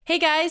Hey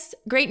guys,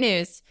 great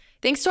news.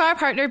 Thanks to our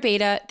partner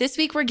Beta, this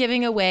week we're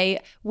giving away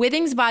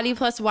Withings Body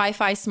Plus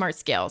Wi-Fi Smart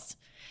Scales.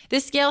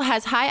 This scale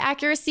has high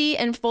accuracy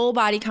and full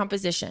body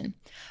composition.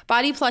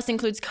 Body Plus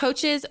includes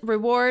coaches,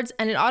 rewards,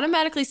 and it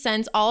automatically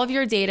sends all of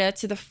your data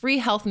to the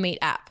free HealthMate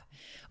app.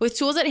 With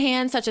tools at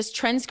hand such as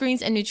trend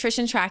screens and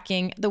nutrition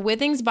tracking, the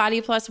Withings Body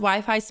Plus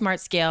Wi-Fi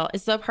Smart Scale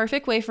is the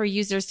perfect way for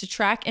users to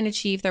track and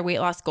achieve their weight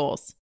loss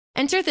goals.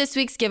 Enter this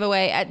week's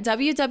giveaway at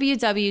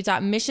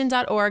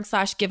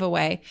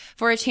www.mission.org/giveaway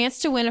for a chance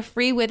to win a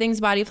free Withings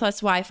Body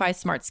Plus Wi-Fi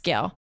Smart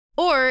Scale.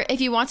 Or if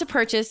you want to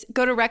purchase,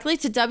 go directly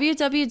to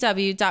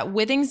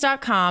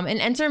www.withings.com and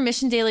enter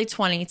Mission Daily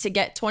 20 to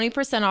get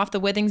 20% off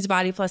the Withings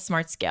Body Plus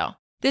Smart Scale.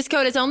 This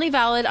code is only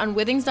valid on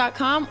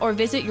withings.com or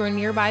visit your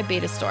nearby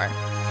Beta store.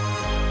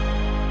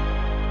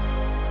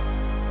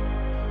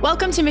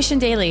 Welcome to Mission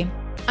Daily.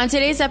 On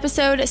today's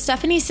episode,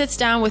 Stephanie sits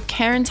down with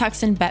Karen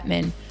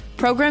Tuxen-Bettman,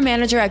 Program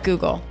Manager at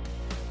Google.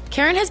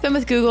 Karen has been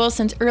with Google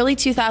since early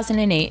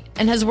 2008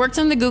 and has worked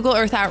on the Google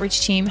Earth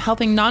Outreach team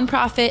helping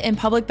nonprofit and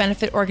public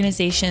benefit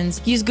organizations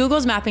use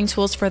Google's mapping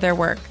tools for their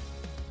work.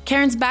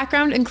 Karen's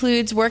background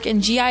includes work in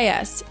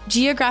GIS,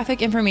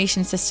 Geographic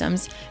Information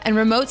Systems, and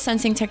remote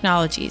sensing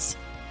technologies.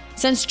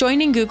 Since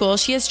joining Google,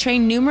 she has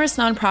trained numerous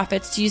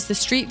nonprofits to use the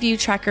Street View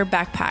Tracker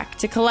backpack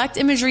to collect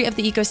imagery of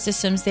the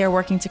ecosystems they are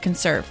working to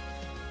conserve.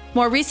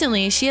 More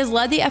recently, she has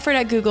led the effort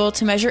at Google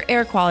to measure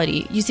air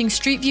quality using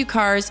Street View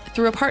cars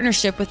through a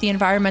partnership with the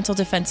Environmental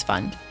Defense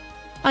Fund.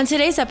 On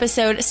today's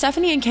episode,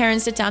 Stephanie and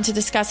Karen sit down to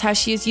discuss how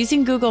she is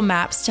using Google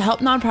Maps to help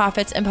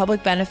nonprofits and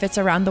public benefits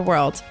around the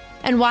world,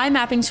 and why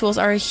mapping tools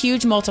are a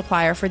huge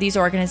multiplier for these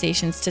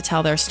organizations to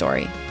tell their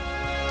story.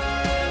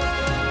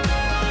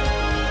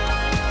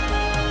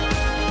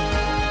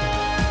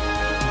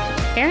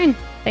 Karen,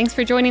 thanks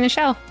for joining the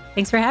show.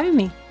 Thanks for having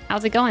me.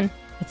 How's it going?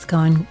 It's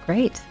going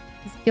great.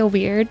 Does it feel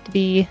weird to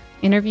be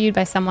interviewed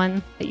by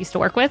someone that you used to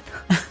work with?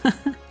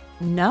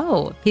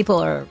 No, people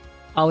are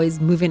always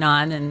moving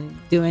on and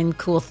doing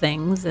cool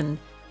things. And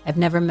I've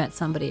never met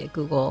somebody at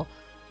Google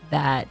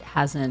that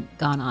hasn't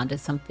gone on to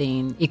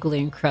something equally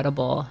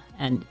incredible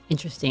and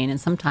interesting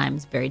and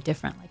sometimes very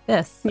different like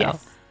this. So,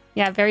 yes.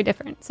 Yeah, very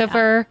different. So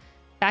for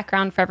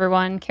background for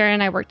everyone, Karen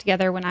and I worked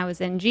together when I was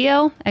in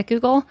Geo at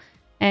Google,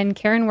 and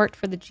Karen worked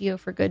for the Geo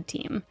for Good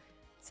team.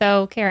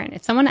 So Karen,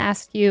 if someone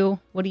asks you,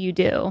 what do you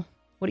do?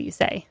 What do you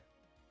say?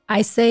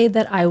 I say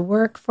that I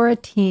work for a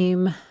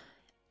team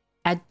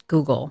at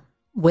Google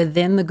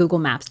within the Google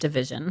Maps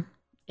division.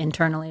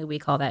 Internally, we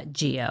call that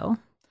Geo,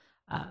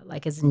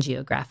 like as in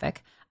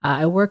geographic.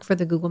 I work for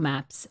the Google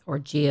Maps or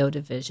Geo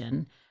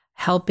division,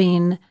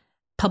 helping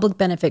public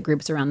benefit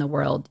groups around the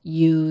world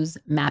use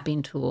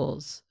mapping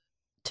tools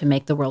to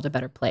make the world a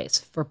better place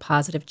for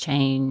positive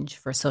change,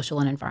 for social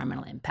and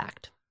environmental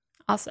impact.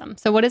 Awesome.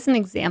 So what is an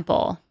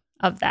example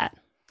of that,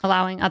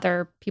 allowing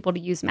other people to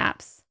use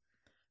maps?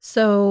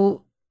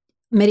 So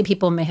many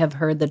people may have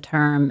heard the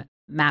term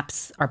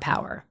maps are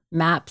power.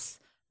 Maps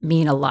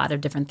mean a lot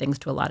of different things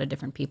to a lot of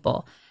different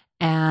people.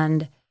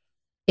 And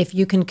if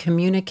you can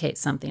communicate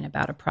something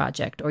about a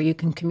project, or you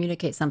can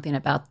communicate something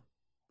about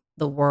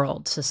the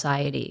world,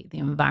 society, the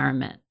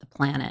environment, the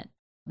planet,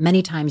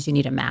 many times you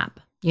need a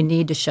map. You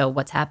need to show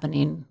what's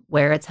happening,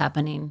 where it's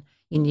happening.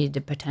 You need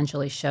to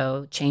potentially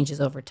show changes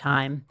over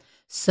time.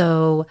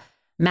 So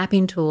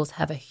mapping tools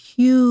have a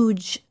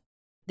huge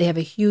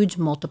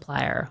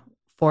multiplier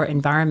for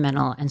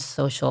environmental and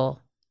social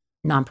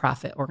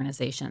nonprofit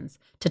organizations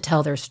to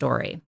tell their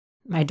story.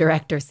 My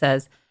director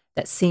says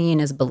that seeing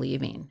is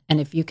believing. And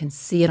if you can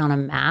see it on a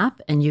map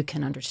and you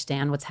can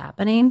understand what's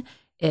happening,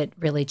 it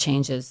really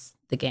changes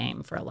the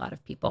game for a lot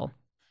of people.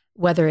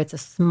 Whether it's a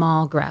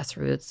small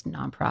grassroots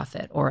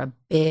nonprofit or a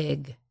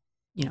big,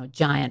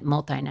 giant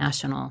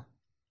multinational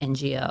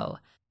NGO,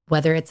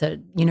 whether it's a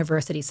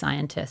university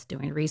scientist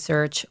doing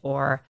research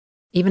or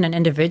even an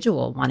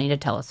individual wanting to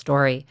tell a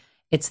story,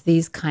 it's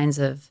these kinds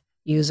of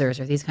users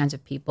or these kinds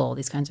of people,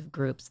 these kinds of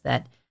groups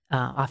that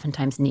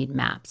oftentimes need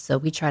maps. So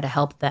we try to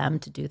help them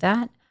to do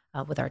that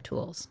with our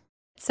tools.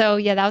 So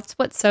yeah, that's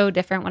what's so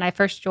different. When I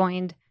first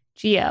joined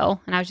Geo,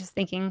 and I was just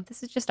thinking,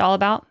 this is just all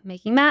about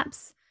making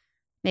maps,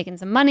 making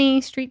some money,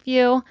 Street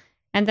View.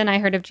 And then I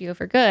heard of Geo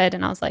for Good,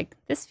 and I was like,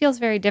 this feels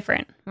very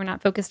different. We're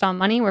not focused on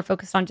money. We're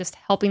focused on just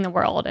helping the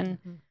world and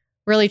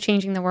really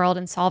changing the world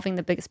and solving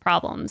the biggest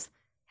problems.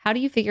 How do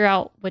you figure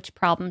out which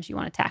problems you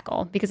want to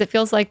tackle? Because it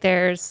feels like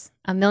there's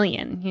a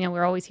million.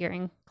 We're always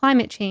hearing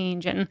climate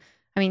change, and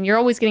you're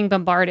always getting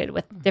bombarded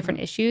with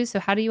different issues. So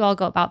how do you all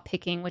go about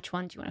picking which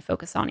ones you want to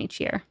focus on each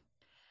year?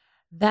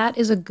 That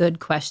is a good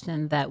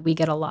question that we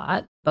get a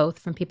lot, both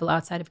from people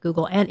outside of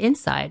Google and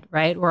inside,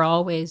 right? We're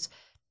always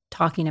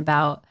talking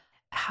about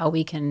how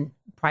we can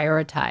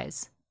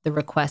prioritize the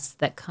requests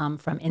that come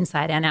from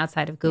inside and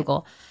outside of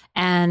Google.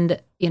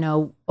 And,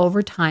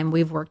 over time,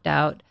 we've worked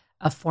out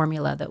a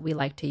formula that we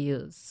like to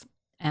use.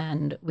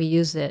 And we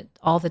use it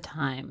all the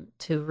time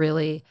to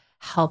really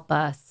help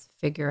us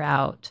figure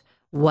out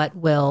what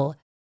will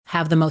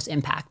have the most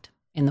impact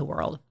in the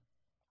world.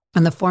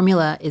 And the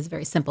formula is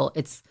very simple.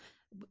 It's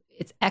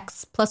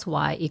X plus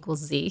Y equals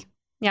Z.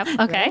 Yep.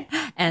 Okay.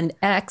 Right? And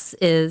X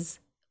is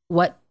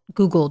what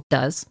Google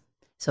does.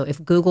 So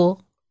if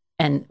Google,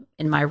 and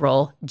in my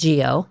role,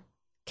 geo,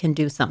 can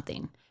do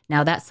something.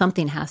 Now that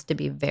something has to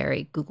be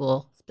very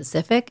Google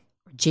specific,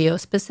 geo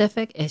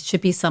specific. It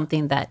should be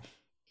something that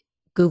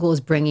Google is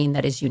bringing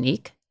that is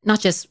unique, not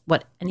just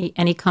what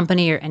any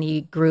company or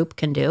any group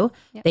can do.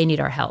 Yep. They need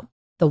our help.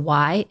 The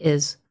Y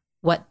is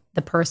what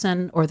the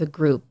person or the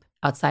group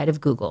outside of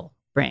Google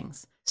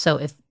brings. So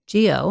if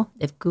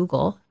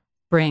Google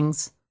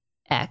brings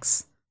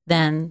X,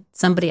 then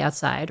somebody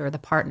outside or the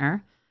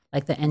partner,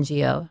 like the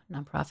NGO,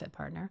 nonprofit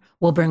partner,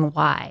 will bring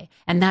Y.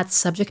 And that's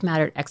subject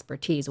matter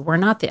expertise. We're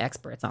not the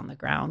experts on the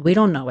ground. We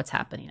don't know what's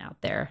happening out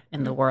there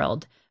in the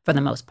world for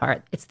the most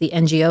part. It's the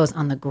NGOs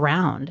on the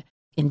ground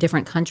in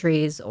different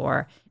countries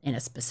or in a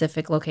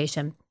specific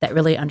location that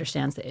really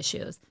understands the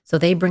issues. So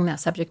they bring that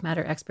subject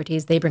matter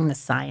expertise. They bring the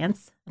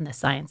science and the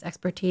science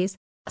expertise.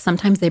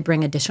 Sometimes they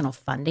bring additional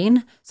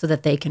funding so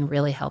that they can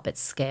really help it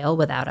scale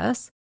without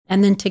us.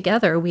 And then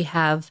together we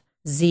have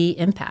Z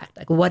impact.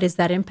 Like, what is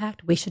that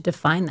impact? We should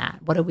define that.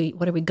 What are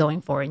we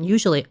going for? And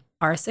usually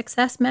our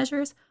success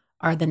measures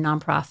are the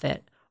nonprofit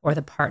or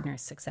the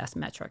partner's success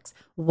metrics.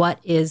 What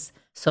is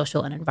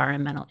social and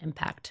environmental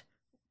impact,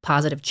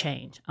 positive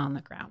change on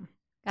the ground?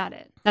 Got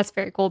it. That's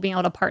very cool, being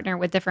able to partner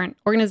with different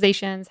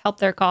organizations, help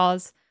their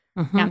cause.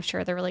 Mm-hmm. Yeah, I'm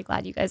sure they're really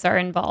glad you guys are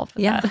involved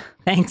with that.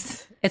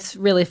 Thanks. It's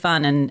really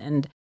fun.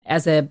 And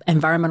as an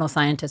environmental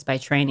scientist by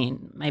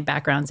training, my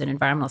background's in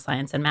environmental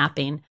science and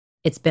mapping,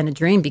 it's been a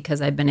dream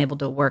because I've been able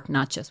to work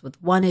not just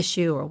with one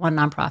issue or one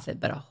nonprofit,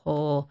 but a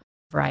whole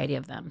variety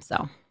of them.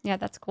 So yeah,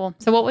 that's cool.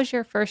 So what was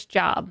your first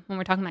job, when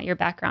we're talking about your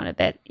background a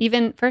bit?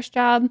 Even first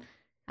job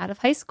out of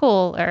high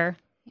school, or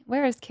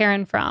where is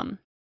Karen from?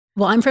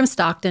 Well, I'm from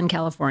Stockton,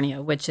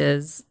 California, which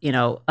is,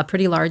 a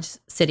pretty large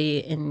city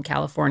in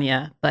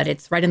California, but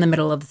it's right in the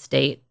middle of the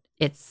state.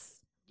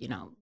 It's,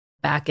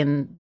 back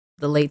in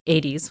the late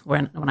 80s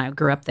when I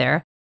grew up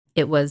there,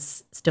 it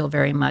was still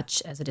very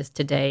much as it is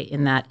today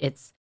in that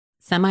it's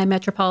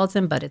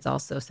semi-metropolitan, but it's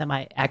also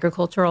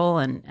semi-agricultural,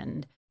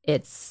 and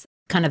it's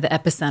kind of the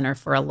epicenter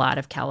for a lot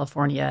of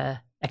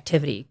California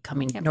activity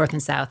coming north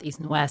and south, east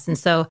and west. And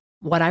so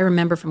what I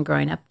remember from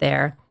growing up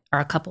there are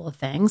a couple of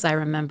things. I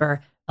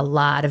remember a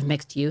lot of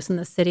mixed use in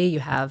the city. You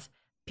have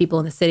people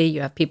in the city,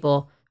 you have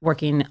people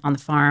working on the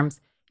farms.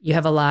 You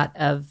have a lot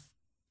of,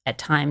 at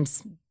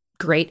times,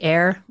 great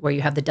air where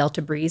you have the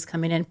Delta breeze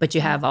coming in, but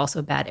you have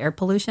also bad air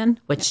pollution,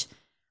 which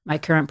my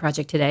current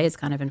project today has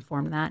kind of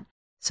informed that.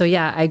 So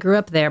yeah, I grew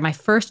up there. My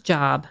first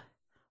job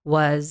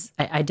was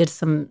I did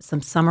some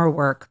summer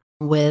work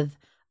with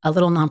a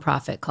little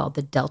nonprofit called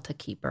the Delta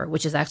Keeper,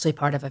 which is actually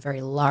part of a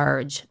very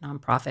large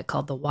nonprofit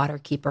called the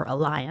Waterkeeper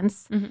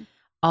Alliance. Mm-hmm.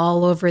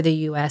 All over the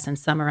U.S. and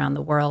some around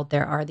the world,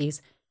 there are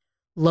these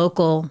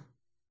local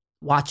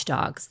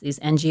watchdogs, these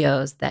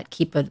NGOs that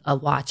keep a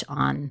watch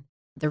on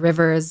the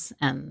rivers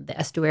and the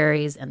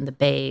estuaries and the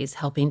bays,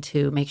 helping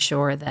to make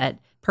sure that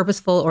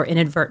purposeful or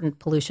inadvertent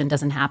pollution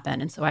doesn't happen.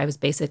 And so I was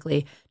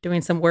basically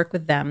doing some work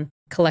with them,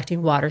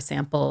 collecting water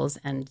samples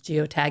and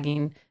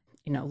geotagging,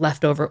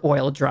 leftover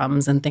oil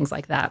drums and things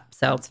like that.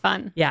 So it's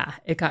fun. Yeah,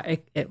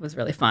 it was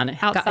really fun.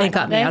 It outside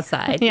got me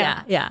outside.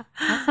 Yeah.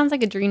 That sounds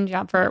like a dream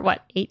job for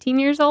 18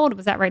 years old?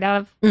 Was that right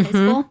out of high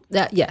school?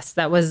 Yes,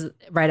 that was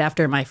right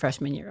after my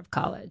freshman year of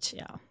college.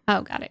 Yeah.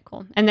 Oh, got it.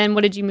 Cool. And then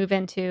what did you move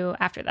into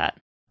after that?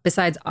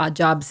 Besides odd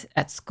jobs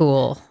at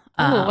school.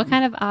 What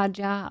kind of odd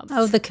jobs?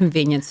 Oh, the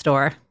convenience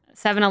store.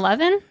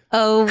 7-Eleven?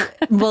 Oh,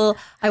 well,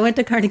 I went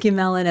to Carnegie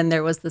Mellon and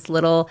there was this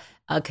little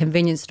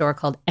convenience store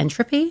called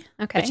Entropy,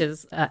 which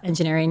is an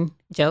engineering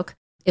joke.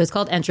 It was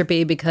called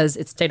Entropy because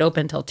it stayed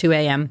open until 2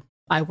 a.m.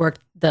 I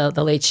worked the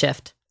late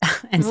shift.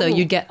 And so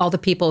you'd get all the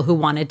people who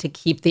wanted to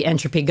keep the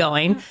entropy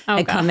going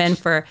and come in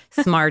for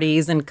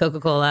Smarties and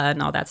Coca-Cola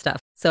and all that stuff.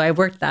 So I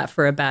worked that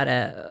for about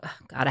a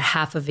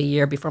half of a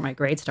year before my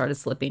grades started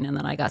slipping, and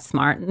then I got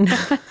smart. And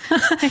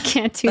I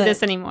can't do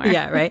this anymore.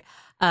 Yeah, right.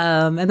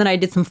 And then I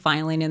did some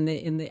filing in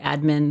the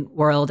admin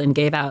world and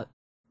gave out,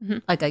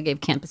 like I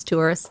gave campus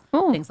tours,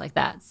 things like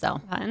that.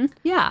 So fun.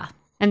 Yeah.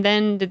 And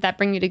then did that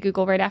bring you to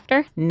Google right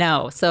after?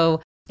 No.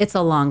 So it's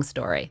a long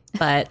story,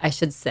 but I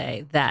should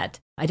say that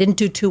I didn't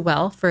do too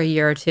well for a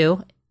year or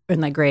two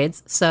in my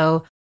grades.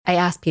 So I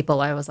asked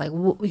people, I was like,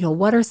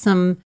 what are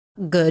some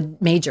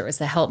good majors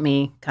that help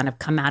me kind of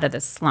come out of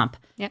this slump?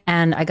 Yep.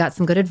 And I got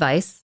some good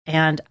advice,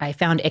 and I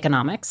found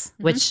economics,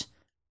 which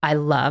I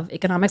love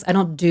economics. I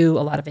don't do a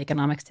lot of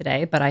economics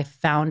today, but I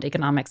found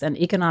economics, and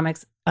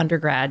economics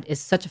undergrad is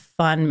such a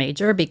fun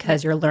major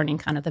because you're learning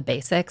kind of the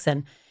basics.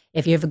 And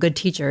if you have good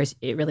teachers,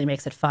 it really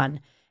makes it fun.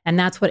 And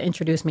that's what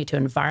introduced me to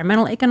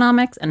environmental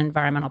economics and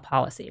environmental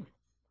policy.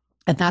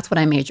 And that's what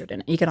I majored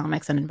in,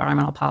 economics and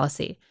environmental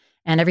policy.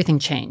 And everything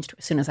changed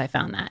as soon as I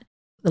found that.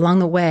 Along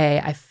the way,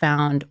 I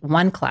found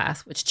one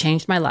class which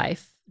changed my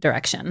life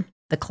direction.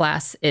 The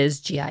class is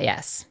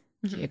GIS,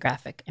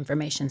 Geographic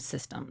Information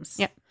Systems.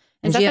 Yep.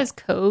 Is that those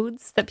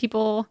codes that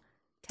people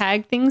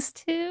tag things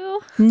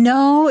to?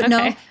 No.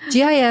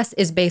 GIS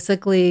is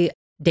basically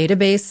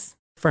database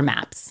for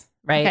maps.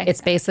 right? Okay.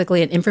 It's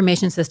basically an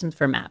information system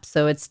for maps.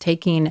 So it's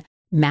taking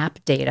map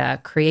data,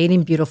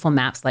 creating beautiful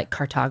maps like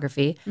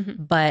cartography,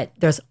 but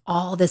there's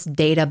all this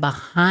data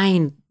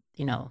behind,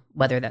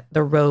 whether that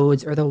the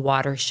roads or the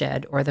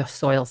watershed or the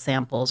soil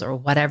samples or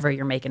whatever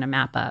you're making a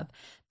map of,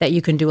 that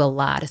you can do a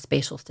lot of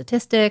spatial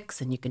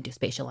statistics and you can do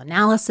spatial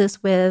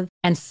analysis with.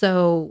 And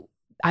so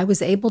I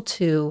was able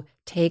to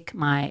take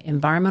my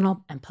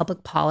environmental and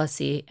public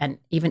policy and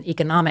even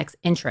economics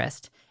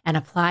interest and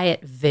apply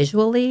it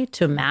visually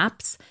to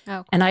maps. Oh,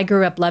 cool. And I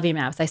grew up loving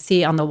maps. I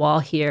see on the wall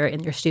here in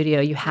your studio,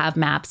 you have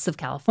maps of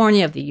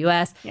California, of the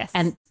US, Yes.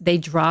 and they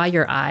draw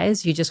your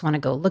eyes. You just want to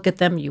go look at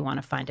them. You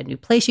want to find a new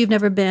place you've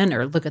never been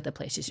or look at the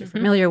places you're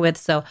familiar with.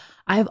 So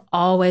I've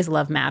always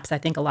loved maps. I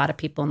think a lot of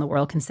people in the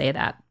world can say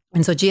that.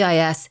 And so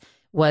GIS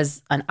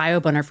was an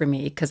eye-opener for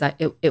me because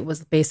it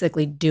was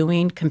basically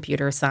doing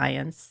computer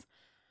science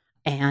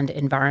and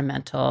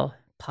environmental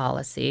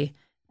policy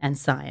and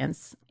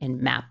science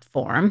in map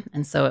form.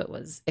 And so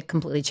it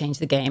completely changed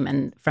the game.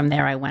 And from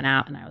there I went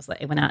out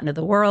into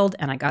the world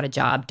and I got a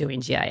job doing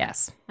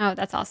GIS. Oh,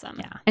 that's awesome.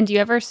 Yeah. And do you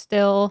ever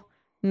still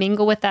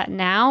mingle with that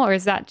now, or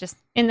is that just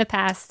in the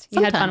past?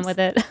 You had fun Sometimes. with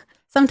it?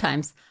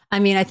 Sometimes. I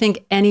mean, I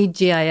think any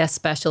GIS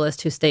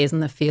specialist who stays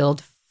in the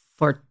field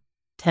for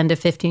 10 to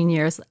 15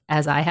 years,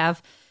 as I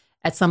have,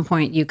 at some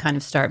point you kind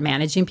of start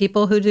managing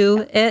people who do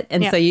it.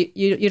 And so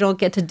you don't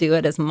get to do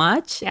it as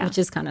much, which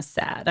is kind of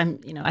sad.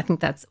 I think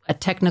that's a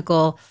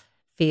technical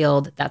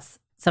field. That's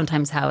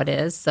sometimes how it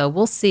is. So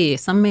we'll see.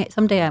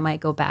 Someday I might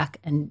go back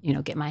and,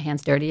 get my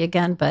hands dirty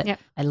again, but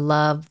I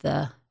love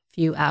the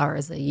few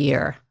hours a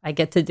year I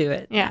get to do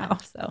it now.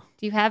 So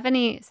do you have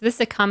any, so this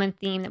is a common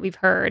theme that we've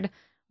heard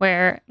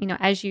where,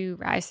 as you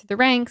rise through the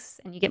ranks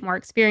and you get more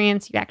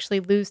experience, you actually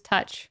lose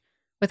touch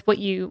with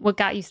what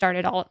got you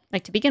started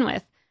to begin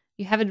with.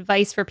 You have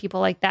advice for people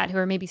like that who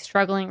are maybe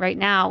struggling right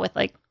now with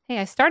hey,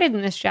 I started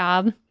in this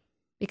job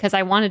because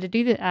I wanted to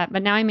do that,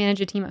 but now I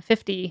manage a team of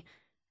 50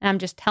 and I'm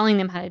just telling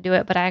them how to do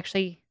it, but I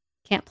actually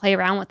can't play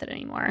around with it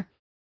anymore.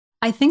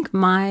 I think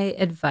my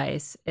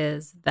advice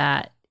is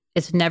that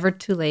it's never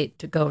too late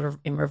to go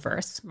in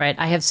reverse, right?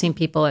 I have seen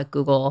people at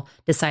Google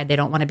decide they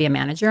don't want to be a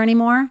manager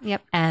anymore.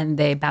 Yep. And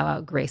they bow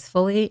out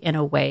gracefully in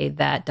a way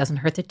that doesn't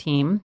hurt the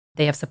team.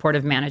 They have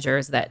supportive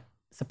managers that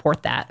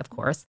support that, of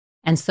course.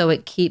 And so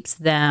it keeps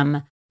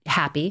them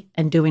happy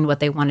and doing what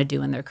they want to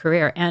do in their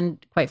career.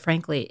 And quite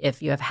frankly,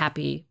 if you have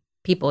happy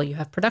people, you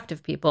have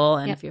productive people.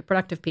 And if you have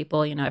productive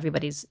people,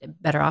 everybody's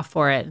better off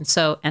for it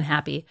and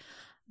happy.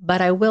 But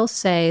I will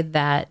say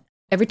that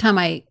every time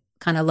I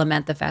kind of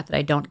lament the fact that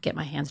I don't get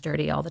my hands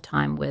dirty all the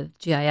time with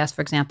GIS,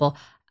 for example,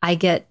 I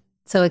get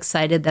so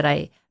excited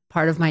that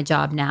part of my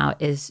job now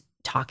is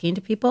talking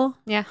to people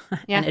and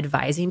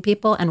advising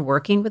people and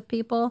working with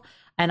people.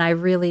 And I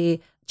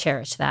really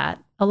cherish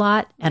that a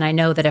lot. And I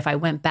know that if I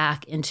went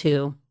back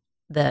into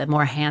the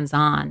more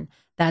hands-on,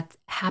 that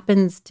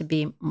happens to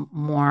be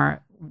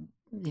more,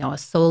 a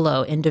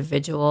solo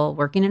individual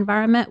working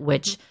environment,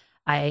 which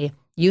I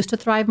used to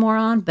thrive more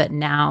on, but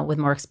now with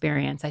more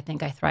experience, I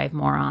think I thrive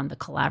more on the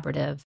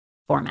collaborative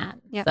format.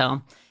 Yep.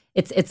 So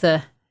it's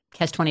a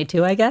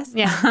catch-22, I guess.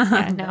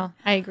 No,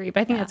 I agree.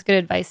 But I think that's good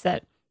advice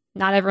that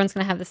not everyone's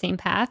going to have the same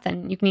path,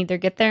 and you can either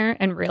get there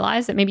and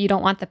realize that maybe you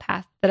don't want the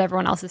path that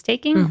everyone else is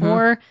taking,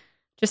 or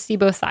just see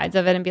both sides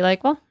of it and be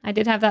like, well, I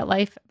did have that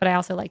life, but I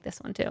also like this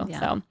one too. Yeah.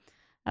 So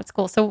that's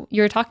cool. So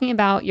you're talking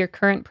about your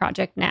current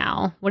project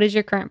now. What is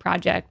your current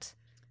project?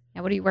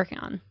 And what are you working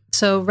on?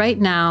 So right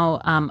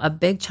now, a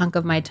big chunk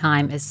of my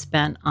time is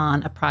spent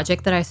on a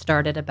project that I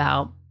started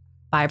about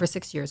 5 or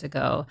 6 years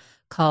ago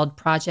called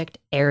Project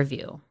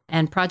AirView.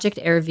 And Project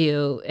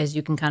AirView, as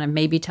you can kind of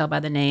maybe tell by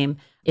the name,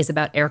 is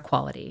about air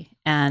quality.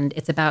 And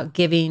it's about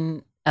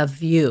giving a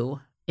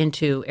view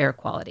into air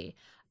quality.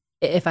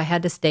 If I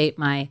had to state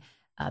my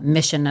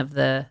mission of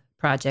the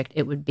project,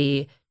 it would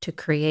be to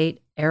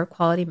create air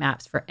quality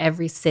maps for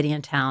every city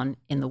and town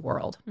in the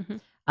world.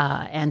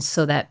 And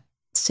so that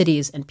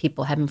cities and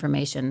people have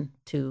information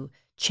to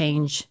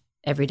change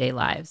everyday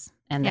lives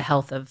and the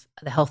health of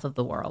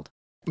the world.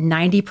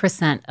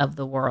 90% of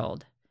the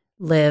world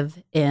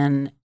live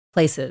in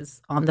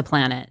places on the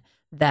planet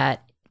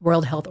that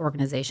World Health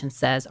Organization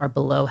says are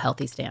below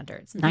healthy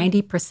standards.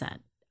 90%,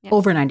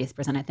 over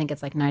 90%. I think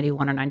it's like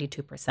 91 or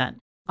 92%.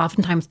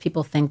 Oftentimes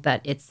people think that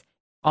it's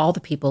all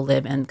the people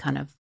live in kind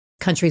of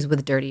countries with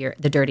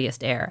the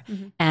dirtiest air.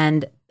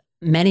 And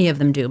many of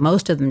them do.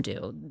 Most of them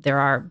do. There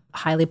are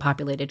highly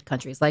populated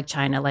countries like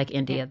China, like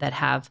India, that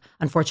have,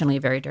 unfortunately,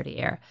 very dirty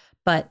air.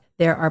 But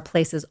there are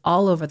places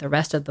all over the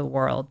rest of the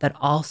world that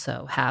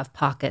also have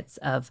pockets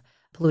of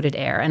polluted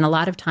air. And a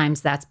lot of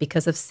times that's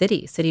because of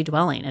city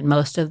dwelling. And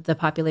most of the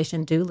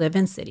population do live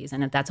in cities.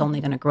 And that's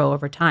only going to grow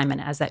over time. And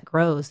as that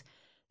grows,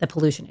 the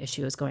pollution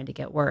issue is going to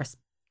get worse.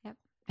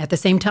 At the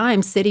same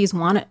time, cities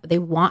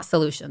want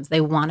solutions.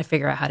 They want to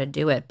figure out how to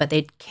do it, but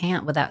they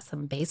can't without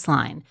some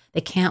baseline.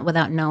 They can't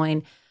without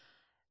knowing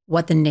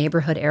what the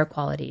neighborhood air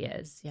quality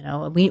is.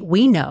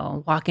 We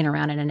know walking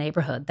around in a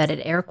neighborhood that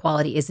air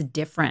quality is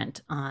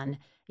different on,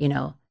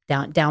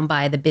 down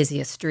by the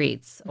busiest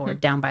streets or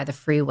down by the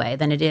freeway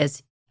than it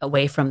is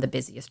away from the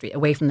busiest street,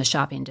 away from the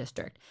shopping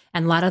district.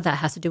 And a lot of that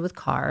has to do with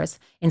cars.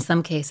 In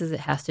some cases,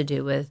 it has to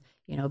do with,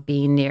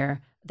 being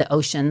near the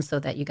ocean so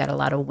that you got a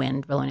lot of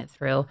wind blowing it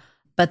through.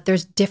 But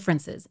there's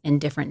differences in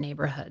different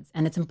neighborhoods.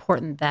 And it's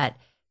important that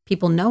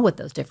people know what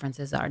those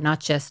differences are, not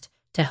just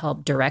to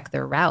help direct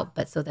their route,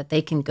 but so that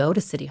they can go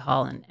to City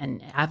Hall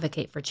and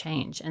advocate for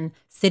change. And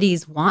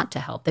cities want to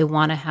help. They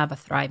want to have a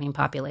thriving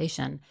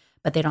population,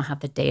 but they don't have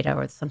the data,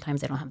 or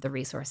sometimes they don't have the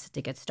resources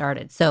to get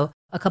started. So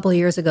a couple of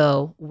years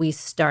ago, we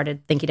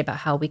started thinking about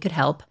how we could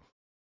help.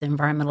 The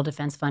Environmental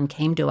Defense Fund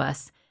came to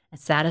us and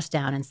sat us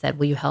down and said,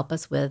 will you help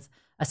us with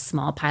a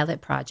small pilot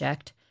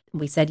project?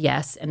 We said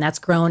yes, and that's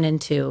grown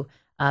into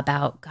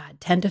about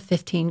 10 to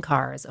 15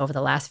 cars over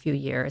the last few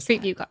years.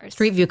 Street view cars.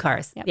 Street view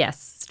cars. Yep.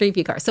 Yes, street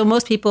view cars. So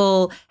most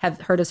people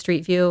have heard of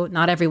Street View.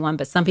 Not everyone,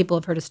 but some people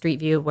have heard of Street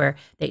View, where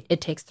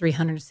it takes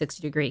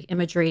 360-degree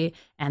imagery,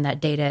 and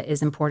that data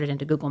is imported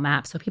into Google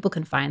Maps so people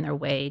can find their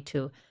way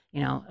to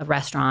a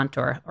restaurant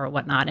or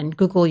whatnot. And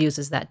Google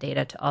uses that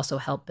data to also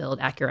help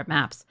build accurate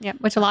maps. Yeah,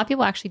 which a lot of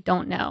people actually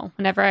don't know.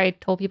 Whenever I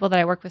told people that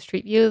I work with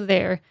Street View,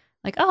 they're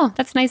like, oh,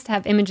 that's nice to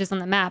have images on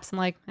the maps. I'm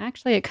like,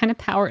 actually, it kind of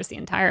powers the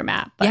entire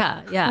map.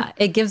 But. Yeah.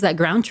 It gives that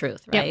ground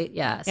truth, right? Yep.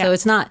 Yeah. So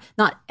it's not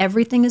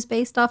everything is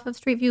based off of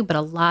Street View, but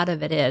a lot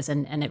of it is.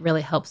 And it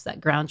really helps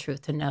that ground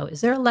truth to know, is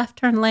there a left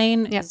turn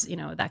lane? Yep.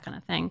 That kind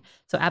of thing.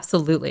 So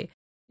absolutely.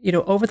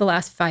 Over the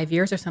last 5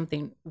 years or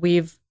something,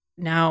 we've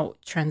now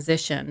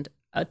transitioned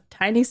a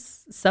tiny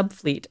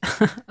subfleet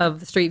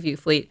of the Street View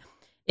fleet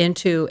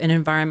into an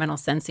environmental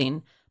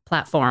sensing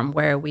platform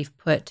where we've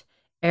put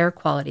air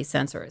quality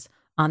sensors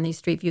on these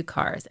Street View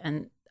cars.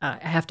 And I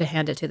have to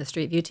hand it to the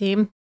Street View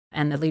team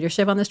and the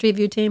leadership on the Street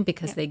View team,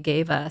 because they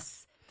gave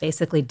us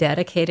basically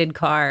dedicated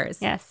cars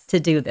to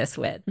do this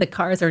with. The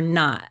cars are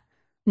not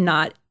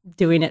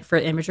doing it for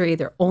imagery.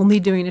 They're only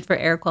doing it for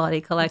air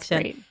quality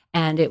collection.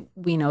 And it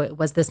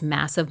was this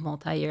massive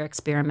multi-year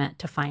experiment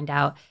to find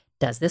out,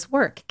 does this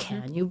work?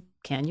 Can you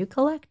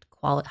collect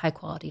high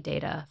quality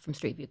data from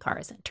Street View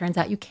cars? And it turns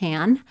out you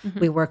can.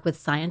 We work with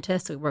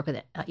scientists. We work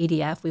with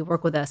EDF. We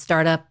work with a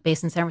startup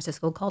based in San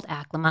Francisco called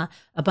Aclima,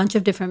 a bunch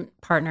of different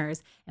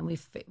partners. And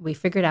we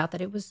figured out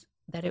that it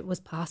was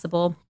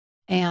possible.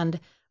 And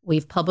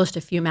we've published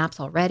a few maps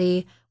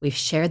already. We've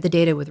shared the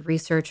data with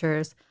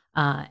researchers.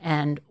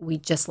 And we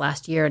just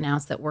last year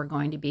announced that we're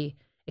going to be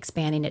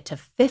expanding it to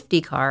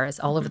 50 cars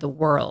all over the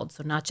world.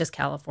 So not just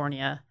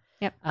California.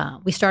 Yep.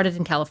 We started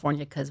in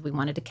California because we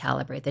wanted to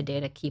calibrate the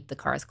data, keep the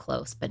cars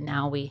close. But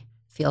now we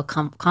feel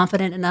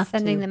confident enough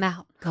sending to them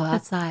out, go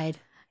outside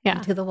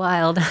into the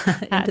wild,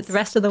 into the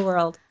rest of the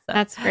world. So,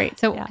 that's great.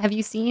 So have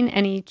you seen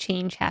any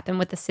change happen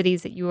with the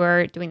cities that you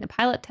are doing the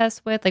pilot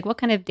tests with? Like, what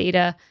kind of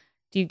data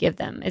do you give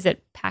them? Is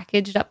it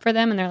packaged up for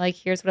them and they're like,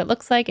 here's what it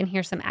looks like and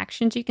here's some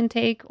actions you can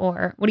take?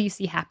 Or what do you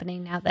see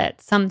happening now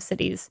that some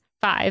cities,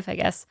 5, I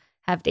guess,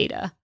 have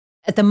data?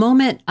 At the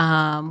moment,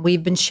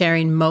 we've been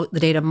sharing the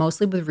data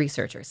mostly with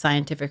researchers,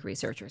 scientific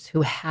researchers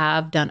who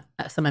have done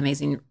some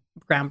amazing,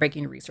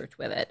 groundbreaking research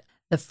with it.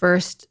 The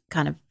first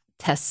kind of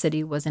test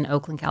city was in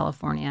Oakland,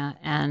 California,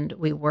 and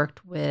we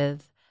worked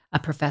with a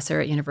professor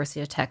at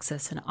University of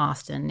Texas in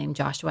Austin named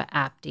Joshua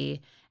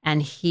Apte,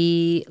 and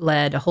he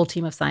led a whole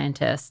team of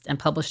scientists and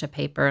published a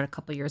paper a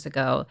couple years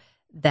ago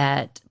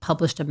that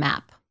published a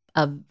map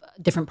of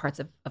different parts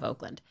of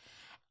Oakland.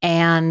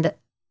 And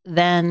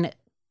then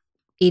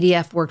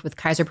EDF worked with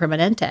Kaiser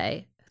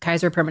Permanente.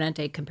 Kaiser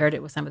Permanente compared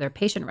it with some of their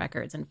patient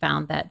records and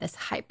found that this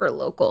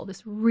hyperlocal,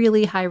 this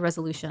really high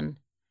resolution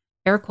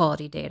air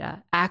quality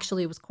data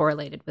actually was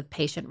correlated with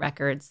patient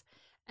records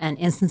and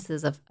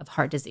instances of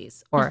heart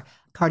disease or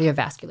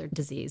cardiovascular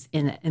disease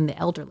in the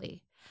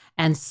elderly.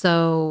 And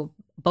so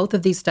both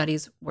of these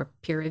studies were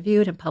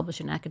peer-reviewed and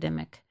published in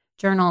academic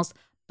journals.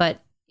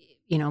 But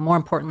more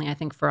importantly, I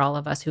think for all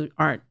of us who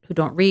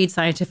don't read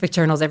scientific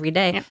journals every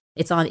day,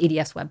 it's on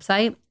EDF's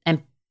website,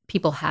 and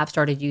people have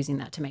started using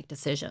that to make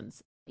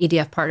decisions.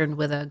 EDF partnered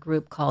with a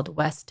group called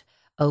West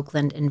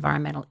Oakland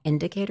Environmental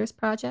Indicators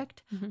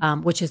Project,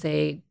 which is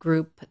a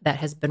group that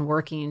has been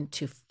working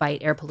to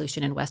fight air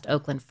pollution in West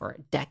Oakland for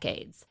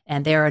decades.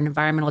 And they're an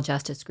environmental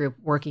justice group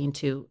working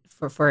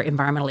for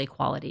environmental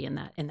equality in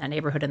that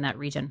neighborhood, in that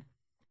region.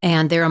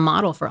 And they're a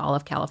model for all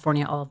of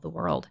California, all of the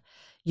world,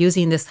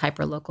 using this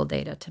hyperlocal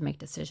data to make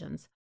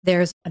decisions.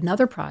 There's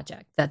another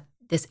project that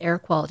this air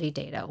quality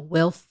data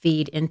will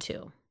feed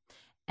into.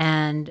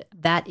 And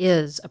that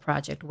is a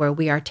project where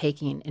we are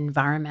taking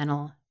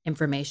environmental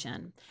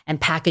information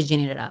and packaging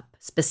it up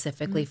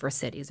specifically for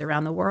cities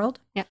around the world.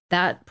 Yep.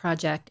 That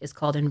project is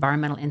called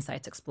Environmental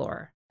Insights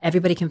Explorer.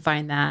 Everybody can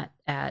find that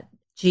at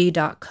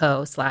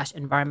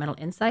g.co/environmental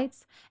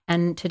insights.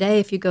 And today,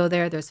 if you go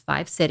there, there's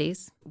 5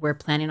 cities. We're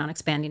planning on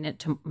expanding it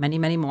to many,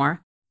 many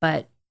more.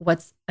 But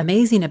what's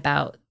amazing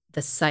about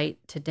the site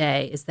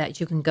today is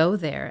that you can go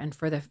there, and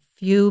for the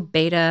few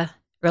beta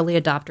early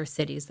adopter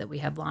cities that we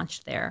have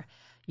launched there,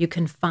 you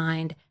can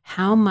find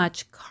how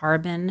much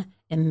carbon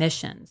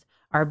emissions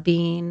are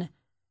being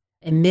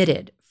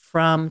emitted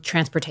from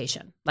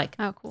transportation, like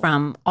Oh, cool.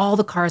 from all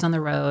the cars on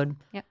the road,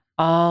 Yep.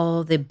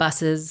 all the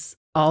buses,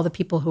 all the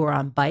people who are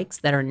on bikes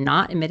that are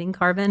not emitting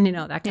carbon,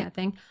 that kind of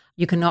thing.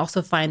 You can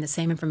also find the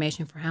same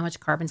information for how much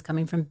carbon's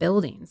coming from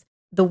buildings.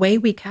 The way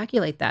we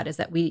calculate that is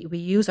that we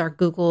use our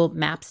Google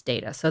Maps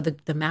data. So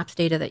the Maps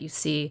data that you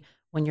see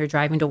when you're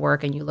driving to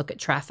work and you look at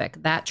traffic,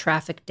 that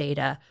traffic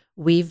data,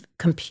 we've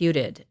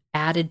computed,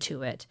 added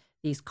to it,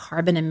 these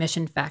carbon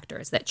emission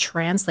factors that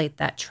translate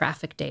that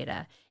traffic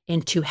data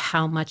into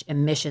how much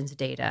emissions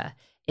data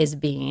is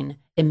being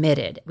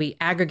emitted. We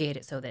aggregate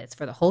it so that it's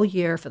for the whole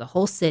year, for the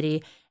whole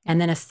city.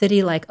 And then a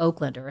city like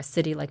Oakland or a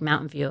city like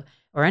Mountain View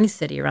or any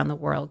city around the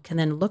world can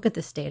then look at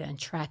this data and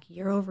track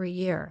year over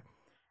year.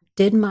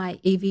 Did my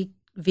EV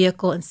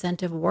vehicle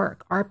incentive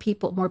work? Are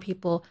more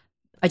people,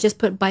 I just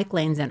put bike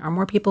lanes in, are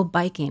more people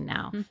biking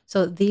now? Mm-hmm.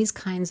 So these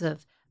kinds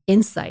of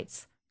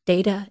insights,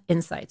 data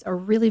insights, are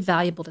really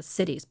valuable to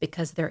cities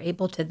because they're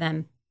able to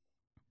then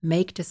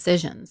make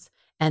decisions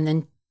and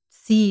then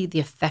see the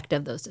effect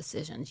of those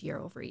decisions year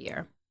over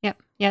year.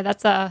 Yep. Yeah,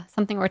 that's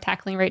something we're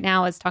tackling right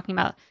now, is talking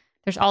about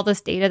there's all this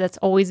data that's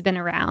always been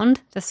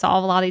around to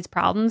solve a lot of these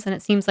problems. And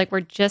it seems like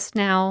we're just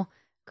now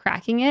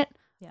cracking it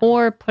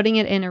or putting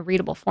it in a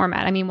readable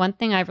format. I mean, one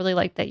thing I really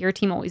liked that your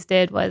team always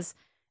did was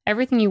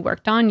everything you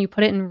worked on, you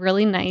put it in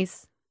really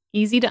nice,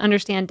 easy to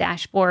understand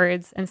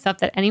dashboards and stuff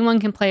that anyone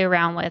can play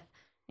around with,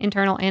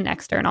 internal and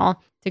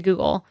external, to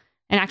Google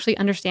and actually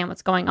understand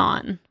what's going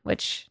on,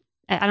 which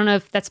I don't know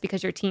if that's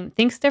because your team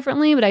thinks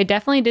differently, but I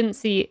definitely didn't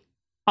see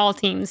all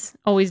teams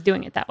always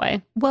doing it that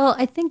way. Well,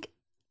 I think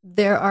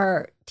there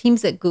are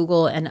teams at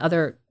Google and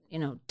other,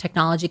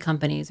 technology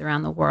companies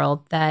around the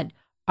world that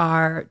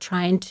are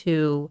trying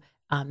to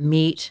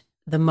meet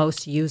the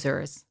most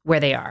users where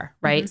they are,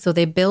 right? Mm-hmm. So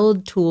they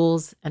build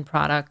tools and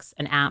products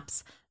and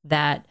apps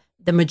that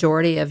the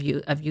majority of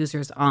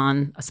users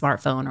on a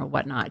smartphone or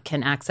whatnot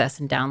can access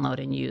and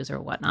download and use or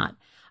whatnot.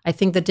 I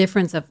think the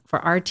difference for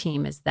our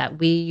team is that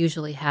we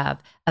usually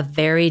have a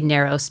very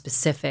narrow,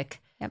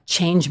 specific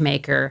change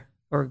maker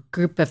or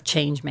group of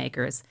change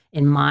makers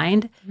in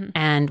mind. Mm-hmm.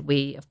 And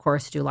we, of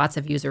course, do lots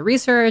of user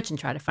research and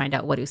try to find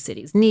out what do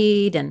cities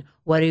need and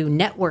what do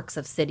networks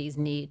of cities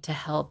need to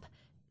help,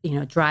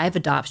 drive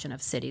adoption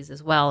of cities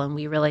as well. And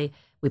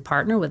we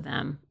partner with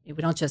them. We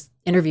don't just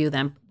interview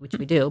them, which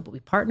we do, but we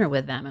partner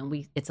with them.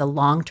 And it's a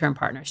long-term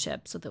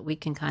partnership so that we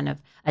can kind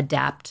of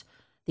adapt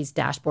these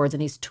dashboards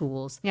and these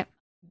tools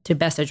to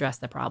best address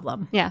the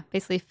problem. Yeah,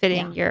 basically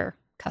fitting your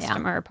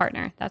customer or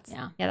partner. That's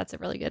a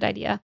really good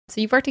idea.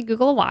 So you've worked at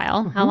Google a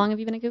while. Mm-hmm. How long have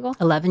you been at Google?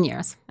 11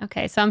 years.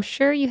 Okay, so I'm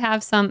sure you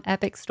have some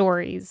epic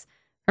stories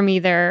from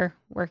either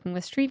working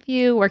with Street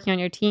View, working on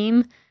your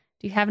team.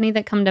 Do you have any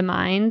that come to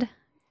mind?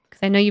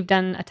 Because I know you've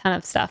done a ton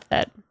of stuff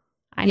that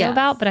I know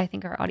about, but I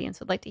think our audience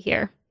would like to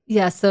hear.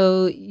 Yeah,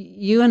 so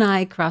you and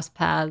I crossed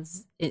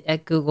paths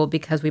at Google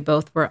because we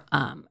both were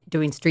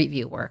doing Street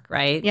View work,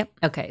 right? Yep.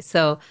 Okay,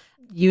 so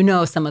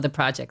some of the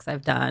projects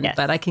I've done,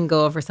 but I can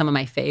go over some of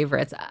my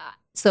favorites.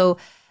 So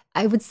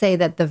I would say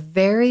that the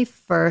very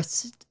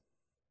first,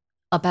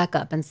 I'll back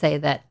up and say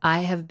that I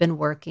have been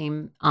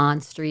working on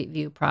Street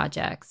View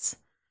projects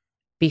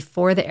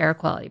before the air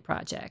quality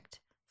project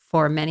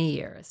for many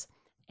years.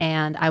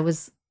 And I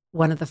was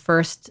one of the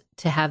first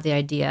to have the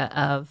idea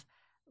of,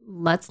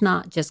 let's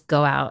not just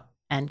go out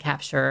and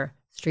capture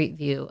Street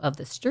View of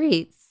the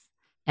streets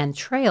and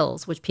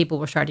trails, which people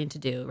were starting to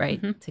do,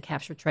 right? Mm-hmm. To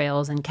capture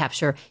trails and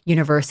capture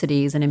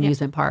universities and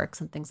amusement parks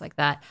and things like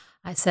that.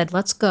 I said,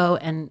 let's go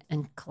and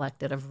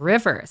collect it of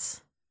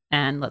rivers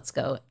and let's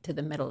go to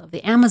the middle of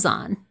the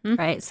Amazon,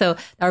 right? So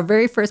our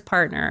very first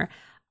partner,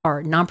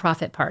 our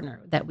nonprofit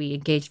partner that we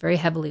engaged very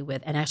heavily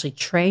with and actually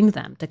trained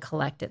them to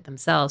collect it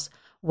themselves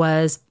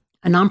was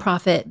a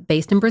nonprofit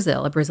based in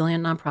Brazil, a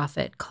Brazilian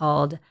nonprofit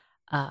called,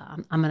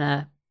 I'm going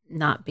to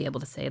not be able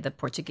to say the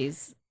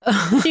Portuguese.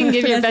 You can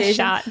give your best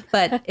shot.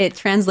 But it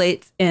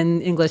translates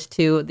in English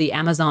to the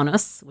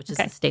Amazonas, which is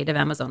the state of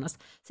Amazonas.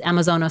 It's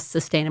Amazonas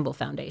Sustainable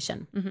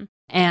Foundation. Mm-hmm.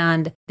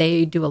 And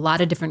they do a lot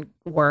of different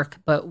work.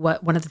 But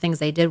one of the things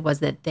they did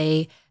was that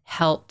they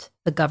helped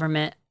the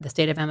government, the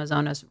state of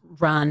Amazonas,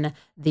 run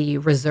the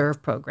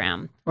reserve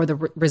program or the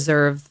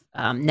reserve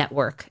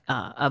network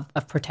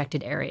of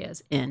protected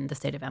areas in the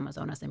state of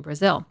Amazonas in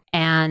Brazil.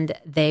 And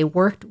they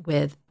worked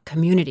with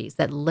communities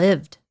that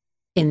lived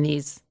in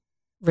these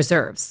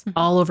reserves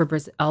all over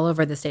Brazil, all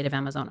over the state of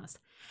Amazonas.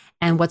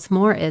 And what's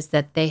more is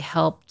that they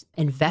helped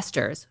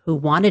investors who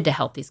wanted to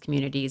help these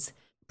communities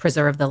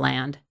preserve the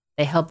land.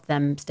 They helped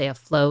them stay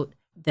afloat.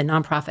 The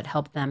nonprofit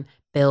helped them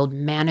build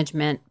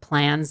management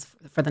plans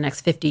for the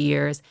next 50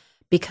 years.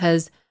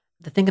 Because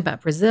the thing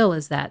about Brazil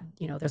is that,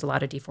 there's a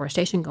lot of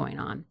deforestation going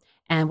on.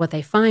 And what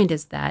they find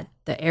is that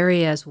the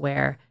areas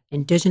where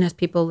indigenous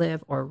people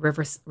live or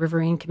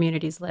riverine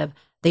communities live,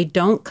 they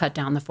don't cut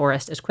down the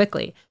forest as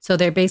quickly. So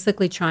they're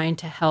basically trying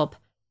to help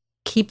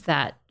keep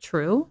that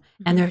true.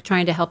 And they're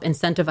trying to help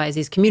incentivize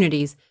these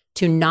communities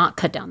to not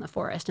cut down the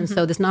forest. And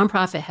so this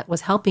nonprofit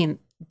was helping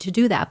to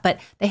do that. But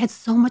they had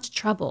so much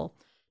trouble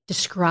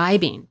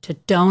describing to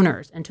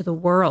donors and to the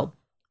world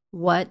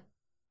what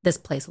this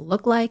place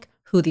looked like,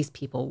 who these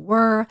people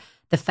were,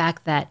 the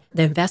fact that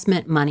the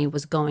investment money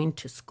was going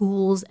to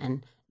schools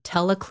and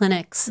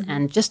teleclinics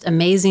and just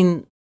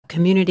amazing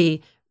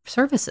community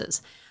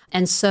services.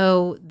 And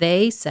so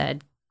they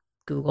said,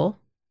 Google,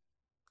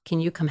 can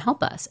you come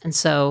help us? And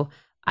so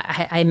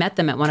I met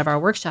them at one of our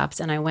workshops,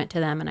 and I went to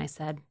them and I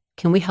said,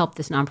 can we help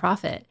this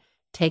nonprofit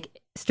take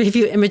street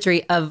view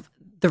imagery of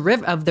the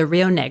river, of the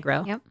Rio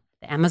Negro,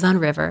 the Amazon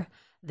River,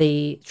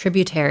 the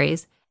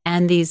tributaries,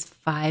 and these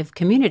 5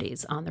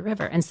 communities on the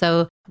river. And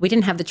so we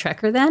didn't have the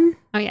Trekker then.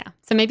 Oh, yeah.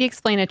 So maybe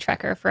explain a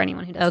Trekker for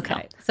anyone who doesn't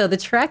know. So the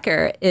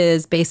Trekker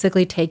is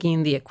basically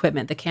taking the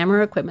equipment, the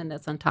camera equipment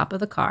that's on top of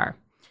the car,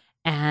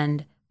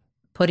 and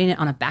putting it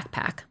on a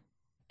backpack.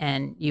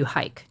 And you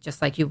hike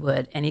just like you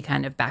would any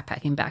kind of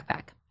backpacking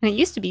backpack. And it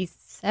used to be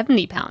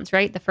 70 pounds,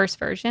 right? The first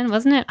version,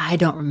 wasn't it? I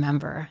don't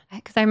remember.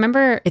 Because I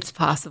remember it's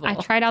possible. I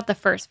tried out the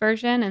first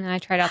version and then I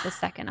tried out the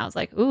second. I was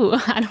like, ooh,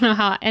 I don't know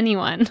how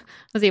anyone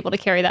was able to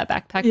carry that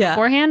backpack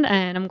beforehand.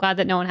 And I'm glad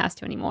that no one has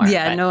to anymore.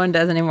 Yeah, no one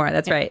does anymore.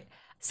 That's right.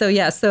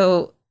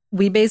 So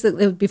we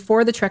basically,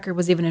 before the Trekker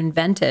was even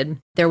invented,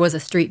 there was a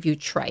Street View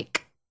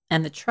trike.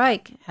 And the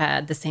trike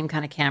had the same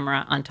kind of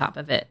camera on top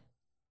of it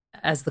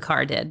as the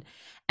car did.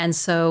 And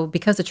so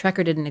because the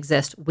Trekker didn't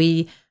exist,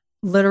 we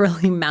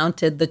literally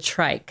mounted the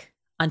trike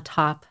on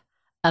top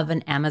of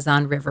an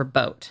Amazon River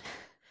boat.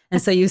 And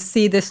so you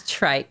see this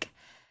trike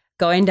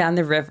going down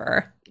the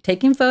river,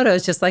 taking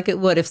photos just like it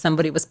would if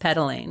somebody was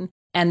pedaling.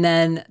 And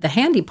then the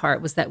handy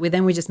part was that we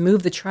just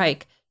moved the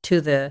trike to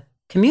the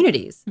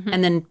communities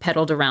and then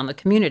pedaled around the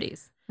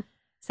communities.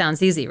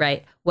 Sounds easy,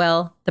 right?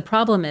 Well, the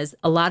problem is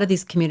a lot of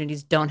these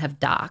communities don't have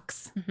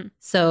docks.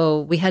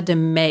 So we had to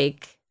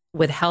make,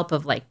 with help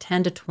of like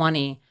 10 to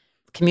 20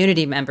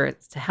 community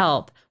members to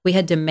help, we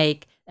had to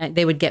make,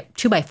 they would get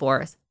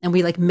 2x4s and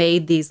we like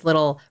made these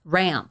little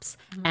ramps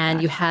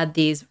and you had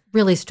these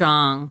really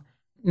strong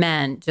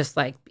men just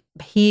like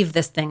heave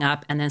this thing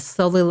up and then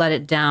slowly let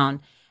it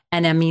down.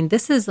 And I mean,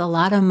 this is a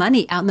lot of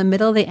money out in the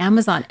middle of the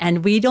Amazon,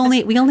 and we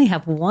only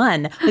have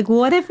one. Like,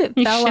 what if it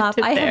fell off?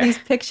 I have these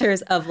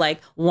pictures of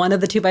like one of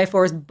the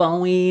 2x4s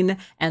bowing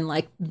and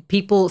like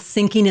people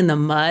sinking in the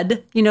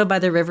mud, by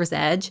the river's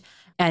edge.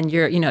 And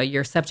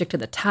you're subject to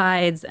the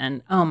tides,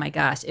 and oh my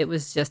gosh, it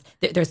was just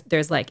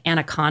there's like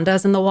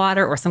anacondas in the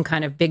water or some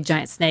kind of big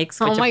giant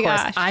snakes, which of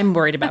course I'm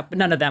worried about, but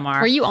none of them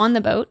are. Were you on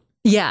the boat?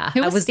 Yeah,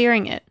 who was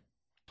steering it?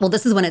 Well,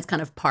 this is when it's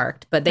kind of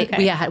parked, but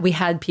we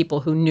had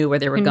people who knew where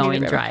they were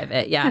going to drive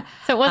it. Yeah.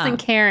 So it wasn't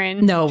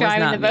Karen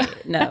driving the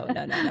boat.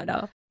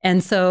 No.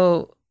 And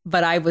so,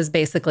 but I was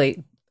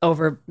basically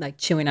over like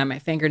chewing on my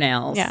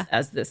fingernails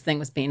as this thing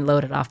was being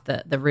loaded off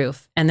the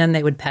roof. And then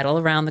they would pedal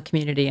around the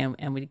community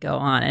and we'd go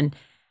on.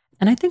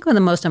 And I think one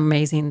of the most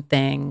amazing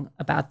thing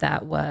about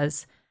that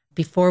was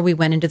before we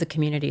went into the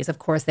communities, of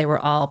course, they were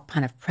all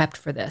kind of prepped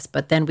for this,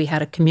 but then we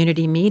had a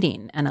community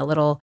meeting and a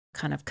little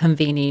kind of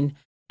convening.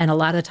 And a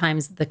lot of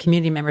times the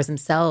community members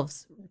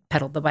themselves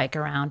pedaled the bike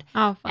around.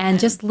 Oh, fun. And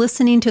just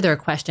listening to their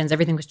questions.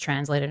 Everything was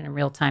translated in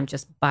real time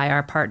just by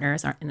our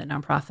partners in the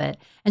nonprofit.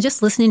 And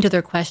just listening to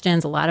their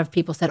questions, a lot of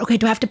people said, okay,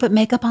 do I have to put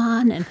makeup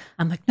on? And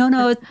I'm like,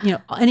 no,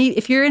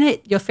 if you're in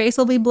it, your face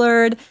will be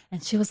blurred.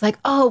 And she was like,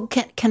 oh,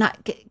 can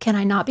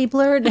I not be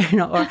blurred?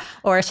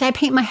 or should I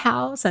paint my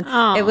house? And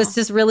it was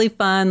just really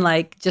fun,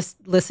 like just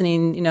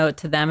listening,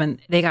 to them. And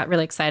they got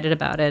really excited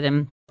about it.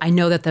 And I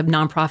know that the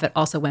nonprofit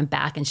also went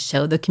back and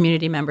showed the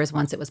community members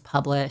once it was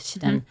published.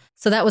 And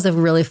so that was a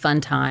really fun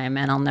time,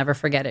 and I'll never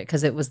forget it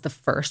because it was the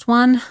first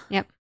one.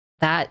 Yep.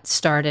 That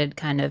started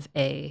kind of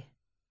a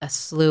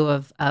slew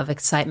of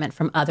excitement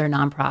from other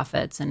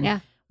nonprofits.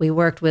 And we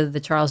worked with the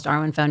Charles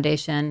Darwin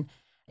Foundation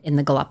in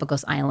the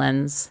Galapagos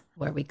Islands,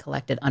 where we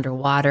collected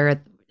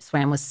underwater,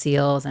 swam with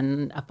seals,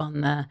 and up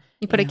on the...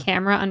 You put a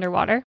camera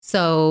underwater?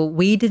 So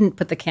we didn't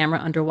put the camera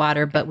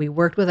underwater, but we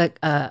worked with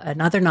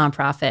another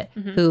nonprofit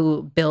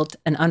who built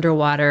an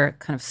underwater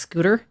kind of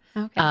scooter.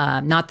 Okay.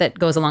 Not that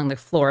goes along the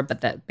floor,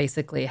 but that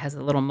basically has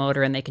a little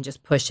motor and they can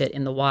just push it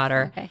in the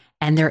water. Okay.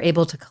 And they're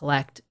able to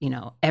collect,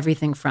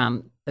 everything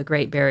from the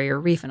Great Barrier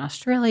Reef in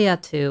Australia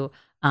to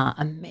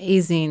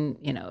amazing,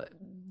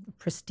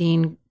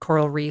 pristine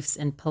coral reefs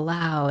in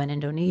Palau and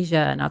Indonesia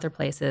and other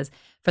places.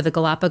 For the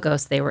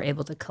Galapagos, they were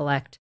able to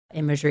collect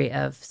imagery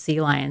of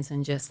sea lions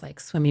and just like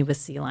swimming with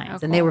sea lions.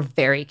 Cool. And they were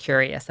very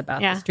curious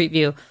about the Street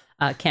View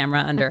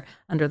camera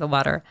under the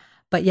water.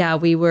 But yeah,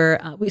 we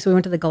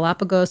went to the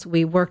Galapagos.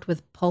 We worked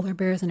with Polar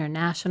Bears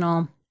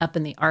International up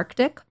in the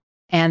Arctic.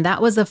 And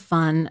that was a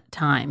fun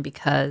time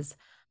because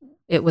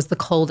it was the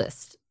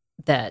coldest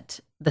that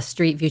the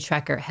Street View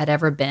Trekker had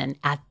ever been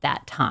at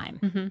that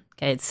time.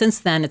 Okay, since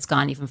then, it's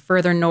gone even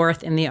further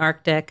north in the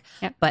Arctic.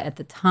 Yep. But at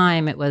the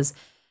time, it was,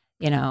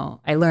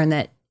 I learned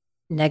that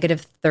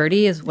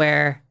 -30 is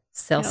where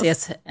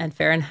Celsius and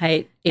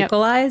Fahrenheit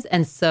equalize.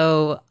 And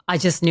so I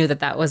just knew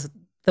that was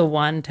the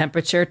one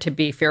temperature to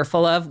be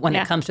fearful of when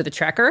it comes to the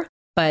Trekker.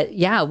 But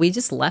yeah, we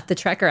just left the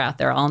Trekker out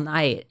there all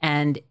night.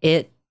 And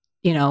it,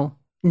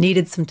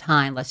 needed some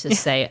time, let's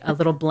just say, a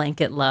little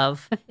blanket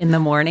love in the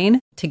morning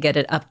to get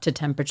it up to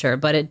temperature.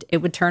 But it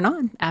would turn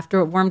on. After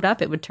it warmed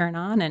up, it would turn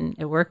on and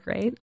it worked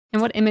great.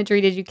 And what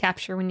imagery did you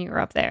capture when you were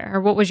up there? Or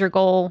what was your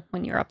goal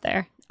when you were up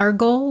there? Our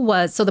goal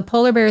was, so the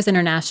Polar Bears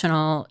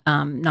International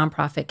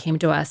nonprofit came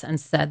to us and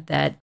said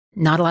that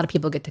not a lot of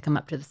people get to come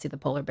up to see the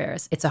polar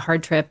bears. It's a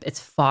hard trip. It's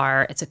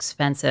far. It's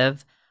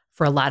expensive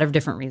for a lot of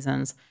different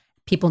reasons.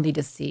 People need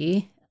to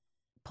see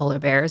polar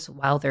bears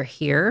while they're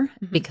here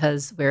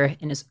because we're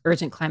in this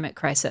urgent climate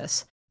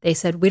crisis. They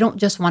said, we don't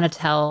just want to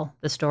tell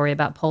the story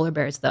about polar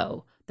bears,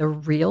 though. The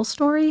real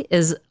story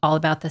is all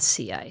about the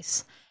sea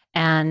ice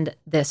and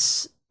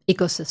this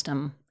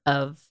ecosystem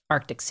of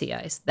Arctic sea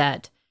ice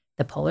that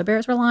the polar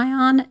bears rely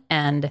on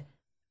and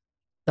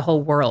the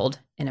whole world,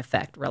 in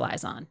effect,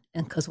 relies on.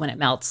 And because when it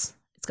melts,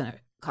 it's going to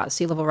cause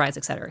sea level rise,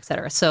 et cetera, et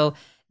cetera. So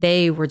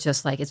they were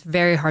just like, it's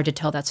very hard to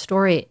tell that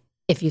story.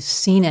 If you've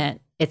seen it,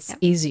 it's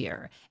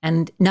easier.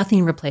 And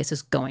nothing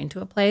replaces going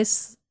to a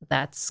place.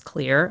 That's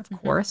clear,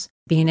 of course.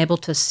 Being able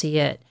to see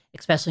it,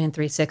 especially in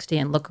 360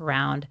 and look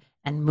around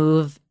and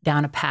move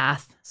down a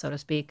path, so to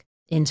speak,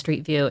 in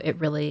Street View, it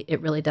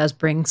really does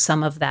bring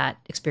some of that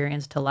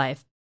experience to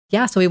life.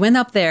 Yeah, so we went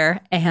up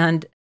there,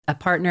 and a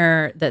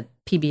partner that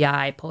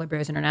PBI, Polar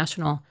Bears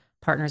International,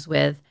 partners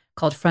with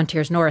called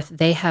Frontiers North,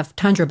 they have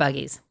tundra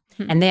buggies.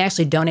 And they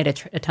actually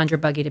donate a tundra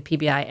buggy to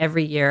PBI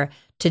every year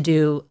to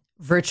do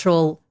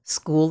virtual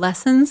school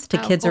lessons to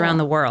kids around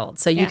the world.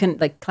 So you can,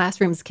 like,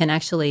 classrooms can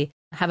actually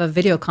have a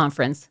video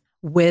conference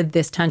with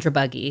this tundra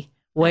buggy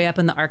way up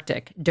in the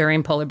Arctic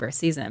during polar bear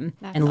season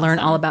and learn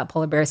all about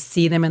polar bears,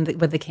 see them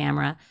with the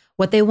camera.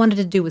 What they wanted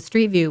to do with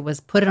Street View was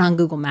put it on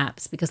Google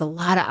Maps because a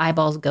lot of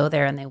eyeballs go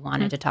there and they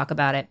wanted to talk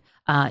about it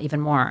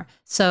even more.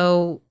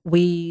 So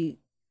we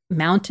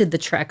mounted the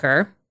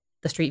Trekker,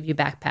 the Street View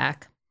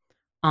backpack,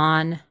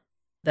 on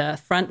the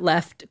front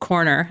left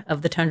corner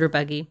of the tundra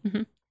buggy.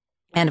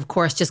 And of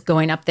course, just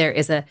going up there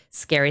is a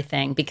scary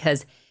thing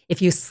because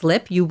if you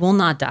slip, you will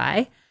not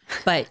die,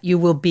 but you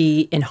will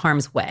be in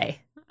harm's way.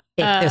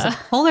 If there's a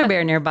polar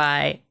bear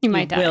nearby, you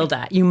might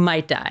die. You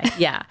might die.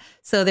 Yeah.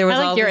 So there was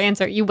I like your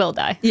answer. You will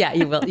die. Yeah,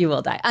 you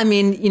will die. I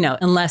mean,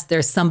 unless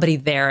there's somebody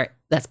there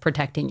that's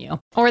protecting you.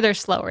 Or they're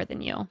slower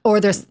than you.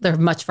 Or they're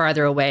much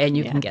farther away and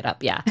you can get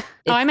up. Yeah.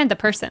 I meant the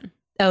person.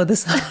 Oh,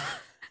 this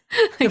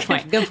Good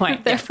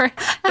point. They're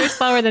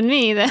slower than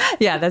me.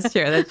 Yeah, that's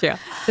true.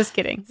 Just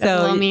kidding. That's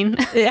a little mean.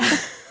 Yeah.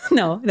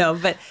 No.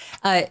 But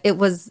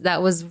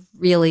that was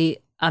really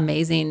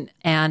amazing.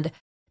 And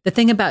the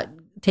thing about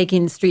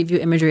taking Street View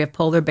imagery of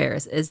polar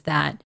bears is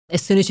that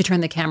as soon as you turn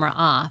the camera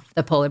off,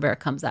 the polar bear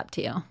comes up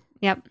to you.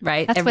 Yep.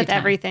 Right? That's with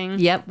everything.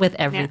 Yep, with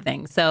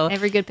everything. Yeah. So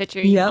every good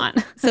picture you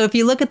want. So if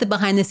you look at the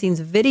behind the scenes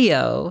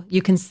video,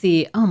 you can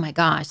see, oh my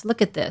gosh,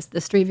 look at this.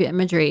 The Street View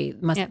imagery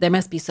they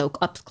must be so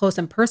up close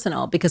and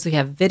personal because we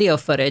have video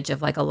footage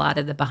of like a lot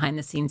of the behind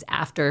the scenes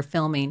after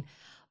filming.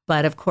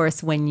 But of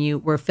course,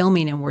 when we're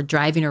filming and we're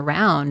driving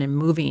around and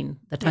moving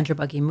the tundra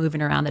buggy,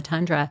 moving around the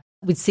tundra,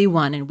 we'd see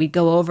one and we'd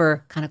go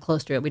over kind of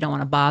close to it. We don't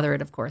want to bother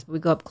it, of course, but we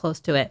go up close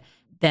to it.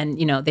 Then,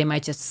 they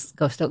might just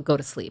go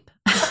to sleep.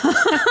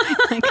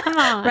 Come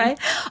on. Right?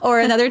 Or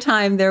another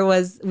time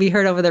we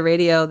heard over the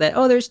radio that,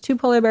 there's two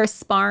polar bears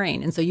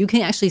sparring. And so you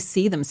can actually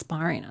see them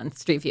sparring on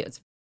Street View.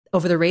 It's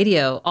over the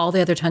radio, all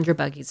the other tundra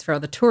buggies for all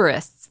the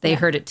tourists, they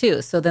heard it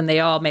too. So then they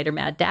all made a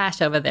mad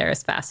dash over there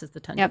as fast as the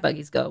tundra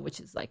buggies go, which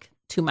is like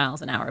 2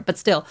 miles an hour. But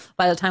still,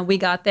 by the time we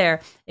got there,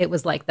 it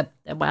was like the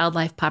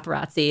wildlife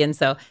paparazzi. And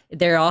so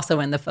they're also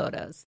in the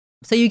photos.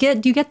 So you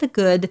get the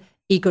good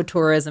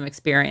ecotourism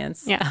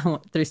experience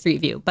through Street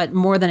View. But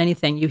more than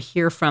anything, you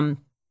hear from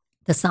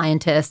the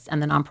scientists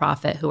and the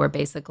nonprofit who are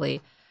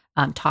basically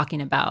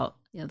talking about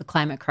the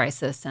climate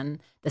crisis and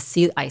the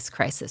sea ice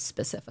crisis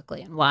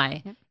specifically, and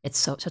why it's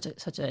such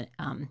a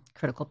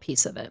critical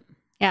piece of it.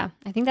 Yeah,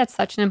 I think that's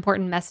such an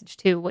important message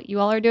too, what you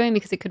all are doing,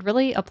 because it could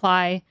really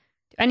apply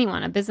to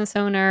anyone, a business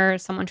owner,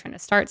 someone trying to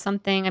start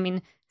something. I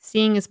mean,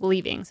 seeing is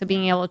believing. So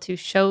being able to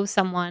show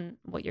someone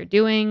what you're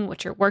doing,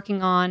 what you're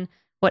working on,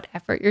 what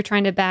effort you're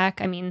trying to back.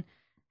 I mean,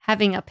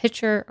 having a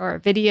picture or a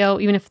video,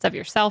 even if it's of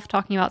yourself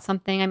talking about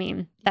something, I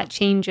mean, that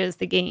changes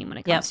the game when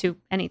it comes to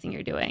anything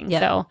you're doing.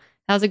 So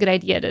that was a good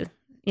idea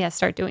to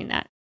start doing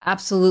that.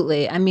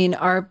 Absolutely. I mean,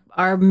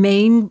 our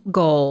main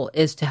goal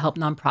is to help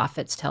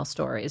nonprofits tell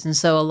stories. And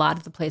so a lot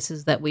of the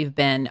places that we've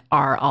been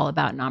are all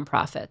about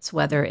nonprofits,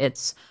 whether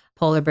it's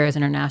Polar Bears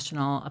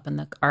International up in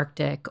the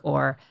Arctic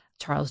or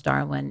Charles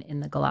Darwin in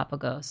the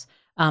Galapagos.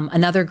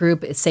 Another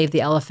group is Save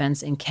the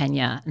Elephants in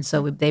Kenya. And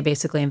so they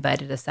basically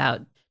invited us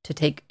out to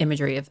take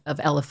imagery of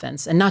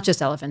elephants, and not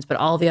just elephants, but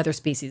all the other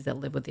species that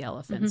live with the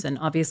elephants. And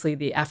obviously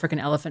the African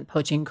elephant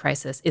poaching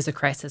crisis is a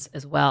crisis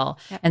as well.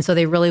 And so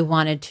they really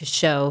wanted to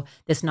show,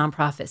 this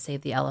nonprofit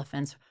Save the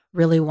Elephants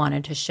really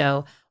wanted to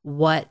show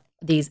what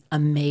these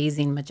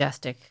amazing,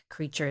 majestic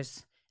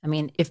creatures. I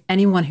mean, if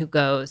anyone who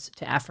goes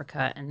to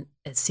Africa and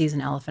sees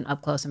an elephant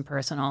up close and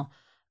personal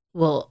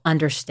will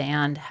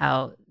understand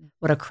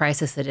what a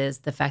crisis it is,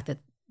 the fact that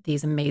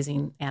these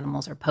amazing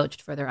animals are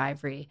poached for their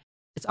ivory.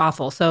 it's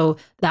awful. So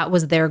that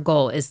was their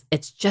goal, is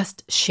it's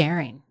just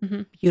sharing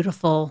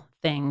beautiful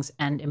things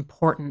and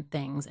important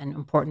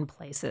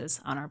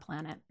places on our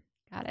planet.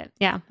 Got it.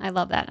 Yeah, I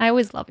love that. I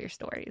always love your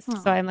stories.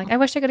 So I'm like, I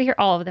wish I could hear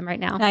all of them right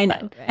now. I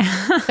know.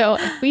 So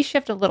if we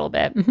shift a little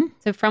bit,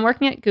 so from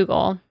working at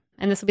Google,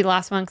 and this will be the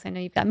last one because I know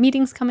you've got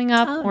meetings coming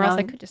up, or else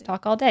I could just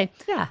talk all day.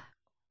 Yeah.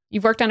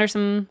 You've worked under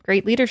some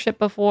great leadership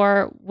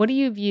before. What do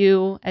you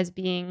view as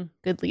being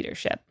good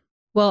leadership?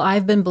 Well,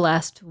 I've been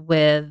blessed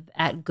with,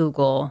 at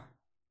Google,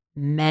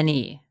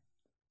 many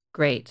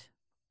great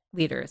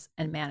leaders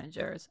and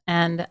managers.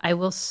 And I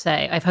will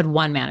say, I've had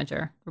one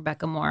manager,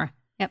 Rebecca Moore.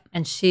 Yep.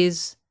 And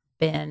she's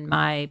been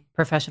my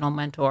professional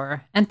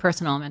mentor and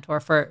personal mentor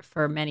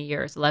for many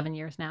years, 11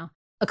 years now.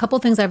 A couple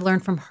of things I've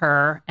learned from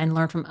her and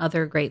learned from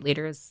other great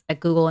leaders at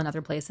Google and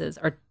other places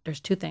are, there's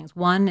two things.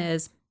 One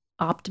is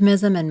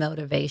optimism and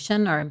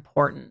motivation are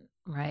important,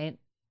 right?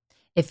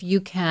 If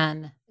you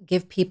can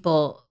give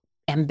people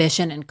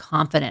ambition and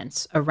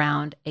confidence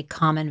around a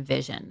common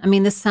vision. I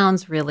mean, this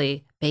sounds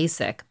really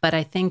basic, but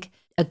I think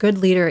a good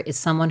leader is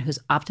someone who's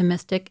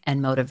optimistic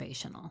and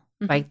motivational,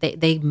 right?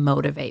 They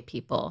motivate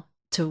people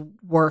to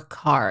work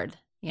hard,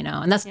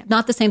 and that's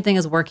not the same thing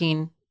as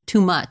working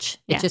too much.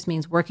 It just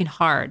means working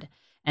hard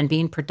and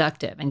being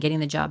productive and getting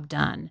the job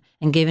done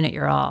and giving it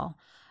your all,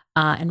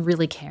 and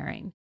really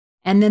caring.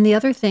 And then the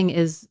other thing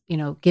is,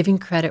 giving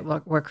credit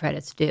where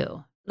credit's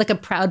due. Like a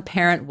proud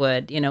parent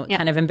would,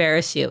 kind of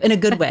embarrass you in a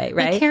good way,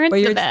 right? Parents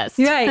the best.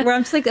 Right, where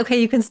I'm just like,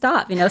 okay, you can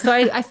stop, So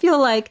I feel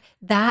like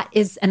that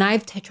is, and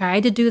I've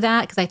tried to do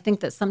that because I think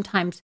that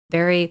sometimes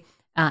very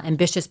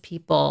ambitious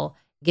people,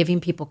 giving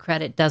people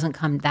credit doesn't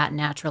come that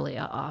naturally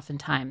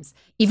oftentimes.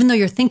 Even though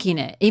you're thinking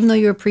it, even though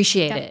you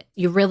appreciate it,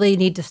 you really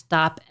need to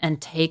stop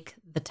and take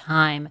the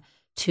time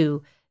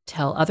to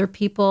tell other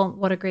people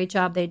what a great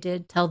job they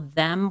did, tell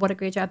them what a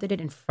great job they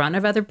did in front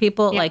of other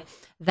people, like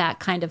that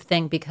kind of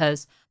thing,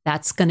 because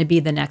that's going to be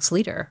the next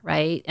leader,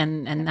 right?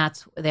 And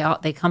that's,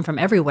 they come from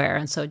everywhere.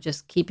 And so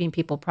just keeping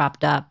people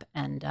propped up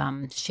and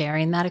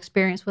sharing that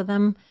experience with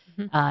them,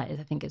 I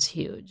think is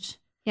huge.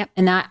 Yep.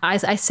 And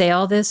I say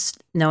all this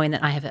knowing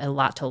that I have a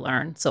lot to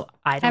learn. So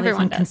I don't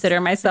even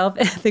consider myself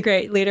the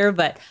great leader,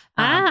 but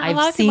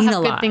I've seen a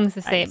lot. Good things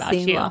to say about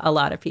you. A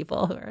lot of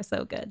people who are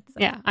so good. So.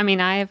 Yeah. I mean,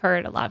 I've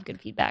heard a lot of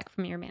good feedback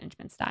from your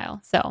management style.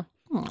 So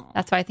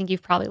that's why I think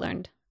you've probably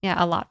learned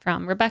a lot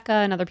from Rebecca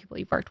and other people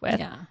you've worked with.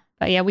 Yeah.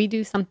 But we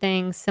do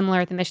something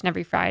similar at the Mission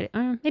every Friday,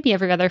 or maybe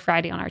every other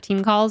Friday on our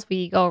team calls.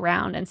 We go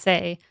around and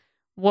say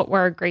what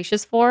we're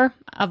gracious for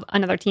of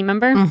another team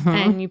member.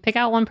 And you pick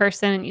out one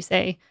person and you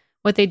say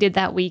what they did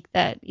that week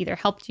that either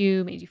helped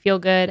you, made you feel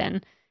good.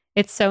 And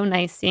it's so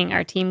nice seeing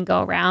our team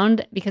go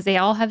around because they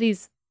all have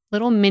these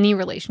little mini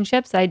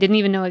relationships that I didn't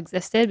even know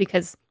existed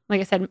because,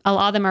 like I said, a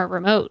lot of them are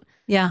remote.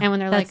 Yeah. And when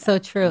they're that's so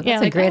true.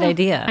 That's a great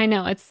idea. I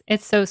know.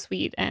 It's so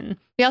sweet. And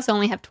we also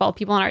only have 12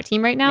 people on our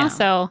team right now.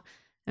 So,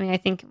 I mean, I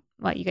think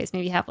you guys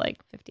maybe have like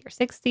 50 or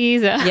 60.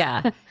 So.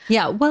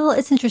 Yeah. Well,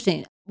 it's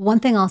interesting.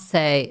 One thing I'll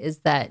say is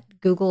that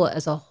Google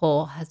as a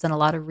whole has done a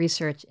lot of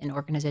research in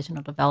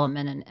organizational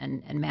development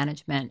and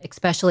management,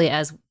 especially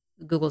as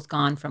Google's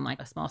gone from like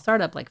a small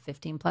startup like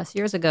 15 plus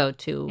years ago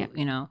to,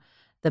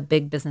 the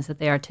big business that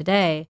they are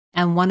today.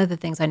 And one of the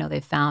things I know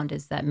they've found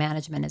is that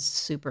management is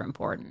super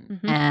important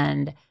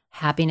and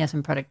happiness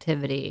and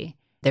productivity,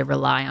 they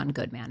rely on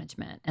good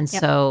management. And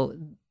so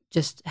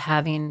just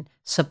having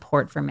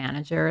support for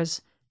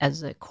managers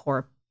as a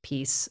core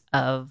piece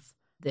of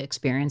the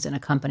experience in a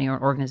company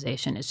or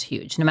organization is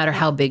huge, no matter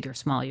how big or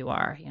small you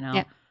are,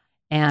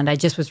 And I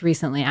just was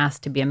recently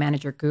asked to be a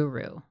manager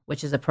guru,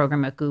 which is a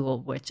program at Google,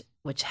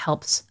 which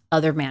helps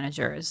other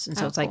managers. And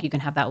so it's like you can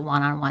have that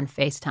one-on-one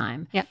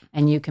FaceTime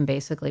and you can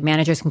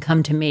managers can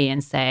come to me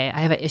and say,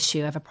 I have an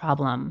issue, I have a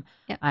problem,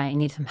 I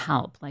need some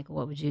help. Like,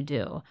 what would you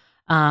do?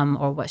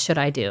 Or what should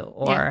I do?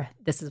 Or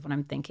this is what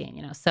I'm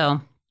thinking,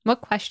 So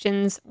what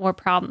questions or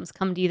problems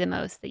come to you the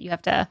most that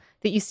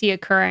you see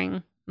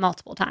occurring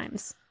multiple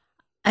times?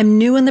 I'm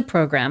new in the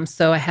program,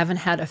 so I haven't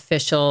had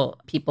official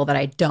people that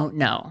I don't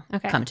know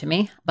come to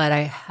me. But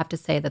I have to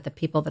say that the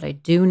people that I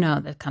do know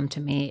that come to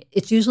me,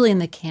 it's usually in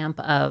the camp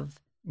of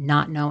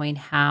not knowing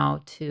how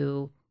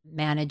to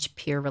manage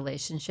peer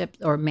relationships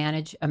or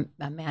manage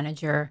a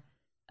manager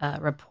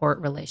report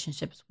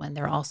relationships when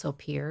they're also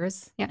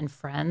peers and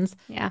friends.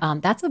 Yeah.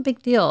 That's a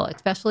big deal,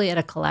 especially at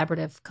a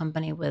collaborative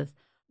company with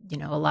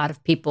a lot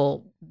of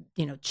people,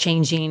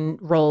 changing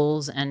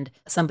roles and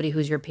somebody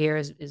who's your peer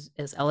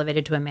is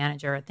elevated to a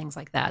manager or things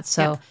like that.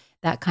 So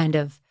that kind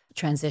of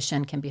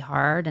transition can be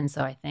hard. And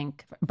so I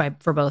think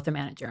for both the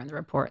manager and the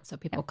report, so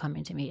people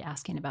coming to me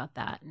asking about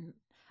that. And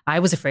I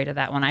was afraid of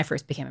that when I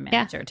first became a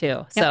manager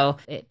too. So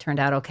it turned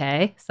out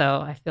okay.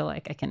 So I feel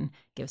like I can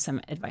give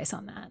some advice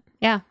on that.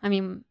 Yeah. I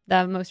mean,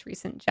 the most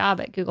recent job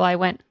at Google, I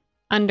went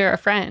under a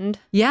friend.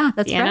 Yeah,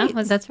 that's Deanna right.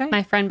 was that's right.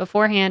 My friend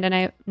beforehand. And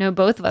I know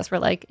both of us were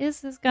like, is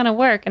this going to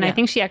work? And I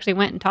think she actually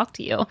went and talked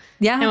to you.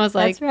 Yeah, and was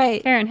like, that's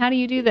right. Karen, how do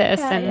you do this?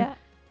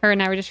 Her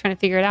and I were just trying to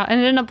figure it out. And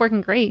it ended up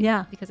working great.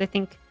 Yeah. Because I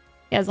think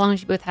as long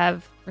as you both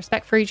have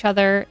respect for each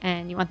other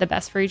and you want the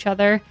best for each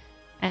other,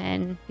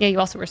 and you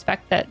also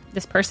respect that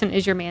this person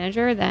is your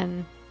manager,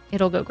 then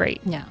it'll go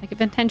great. Yeah. Like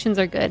if intentions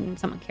are good and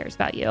someone cares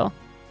about you,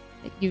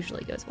 it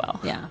usually goes well.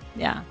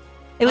 Yeah.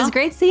 It was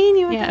great seeing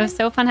you again. Yeah, it was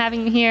so fun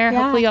having you here.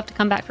 Yeah. Hopefully you'll have to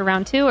come back for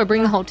round 2 or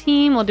bring the whole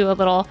team. We'll do a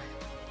little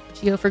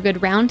Geo for Good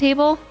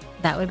roundtable.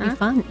 That would be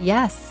fun.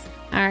 Yes.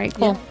 All right,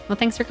 cool. Yeah. Well,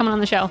 thanks for coming on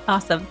the show.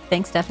 Awesome.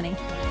 Thanks, Stephanie.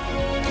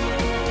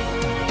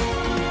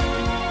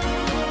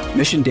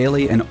 Mission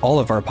Daily and all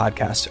of our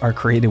podcasts are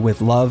created with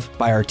love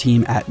by our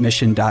team at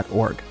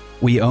mission.org.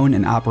 We own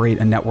and operate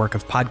a network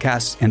of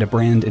podcasts and a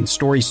brand and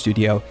story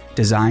studio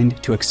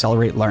designed to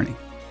accelerate learning.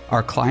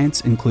 Our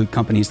clients include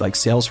companies like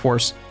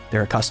Salesforce,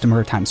 they're a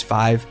customer times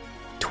 5,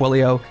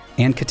 Twilio,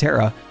 and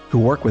Katera, who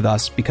work with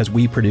us because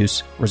we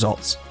produce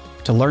results.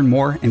 To learn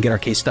more and get our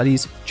case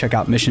studies, check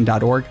out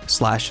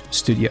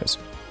mission.org/studios.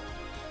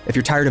 If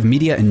you're tired of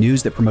media and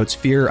news that promotes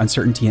fear,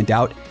 uncertainty, and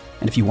doubt,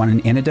 and if you want an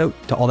antidote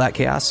to all that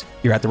chaos,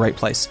 you're at the right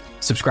place.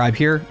 Subscribe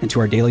here and to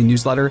our daily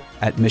newsletter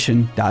at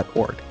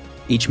mission.org.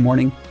 Each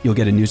morning, you'll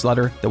get a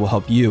newsletter that will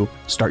help you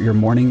start your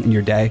morning and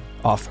your day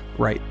off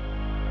right.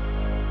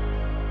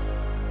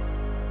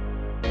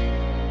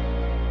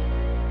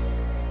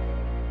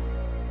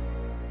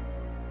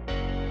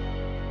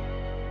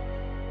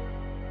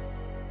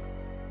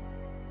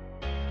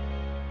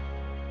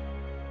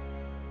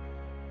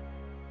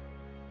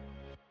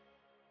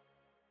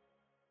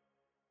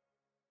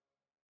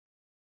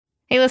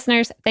 Hey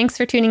listeners, thanks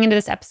for tuning into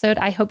this episode.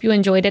 I hope you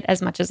enjoyed it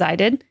as much as I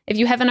did. If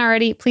you haven't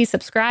already, please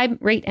subscribe,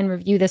 rate, and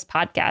review this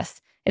podcast.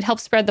 It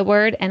helps spread the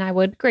word, and I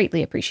would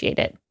greatly appreciate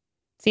it.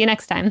 See you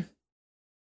next time.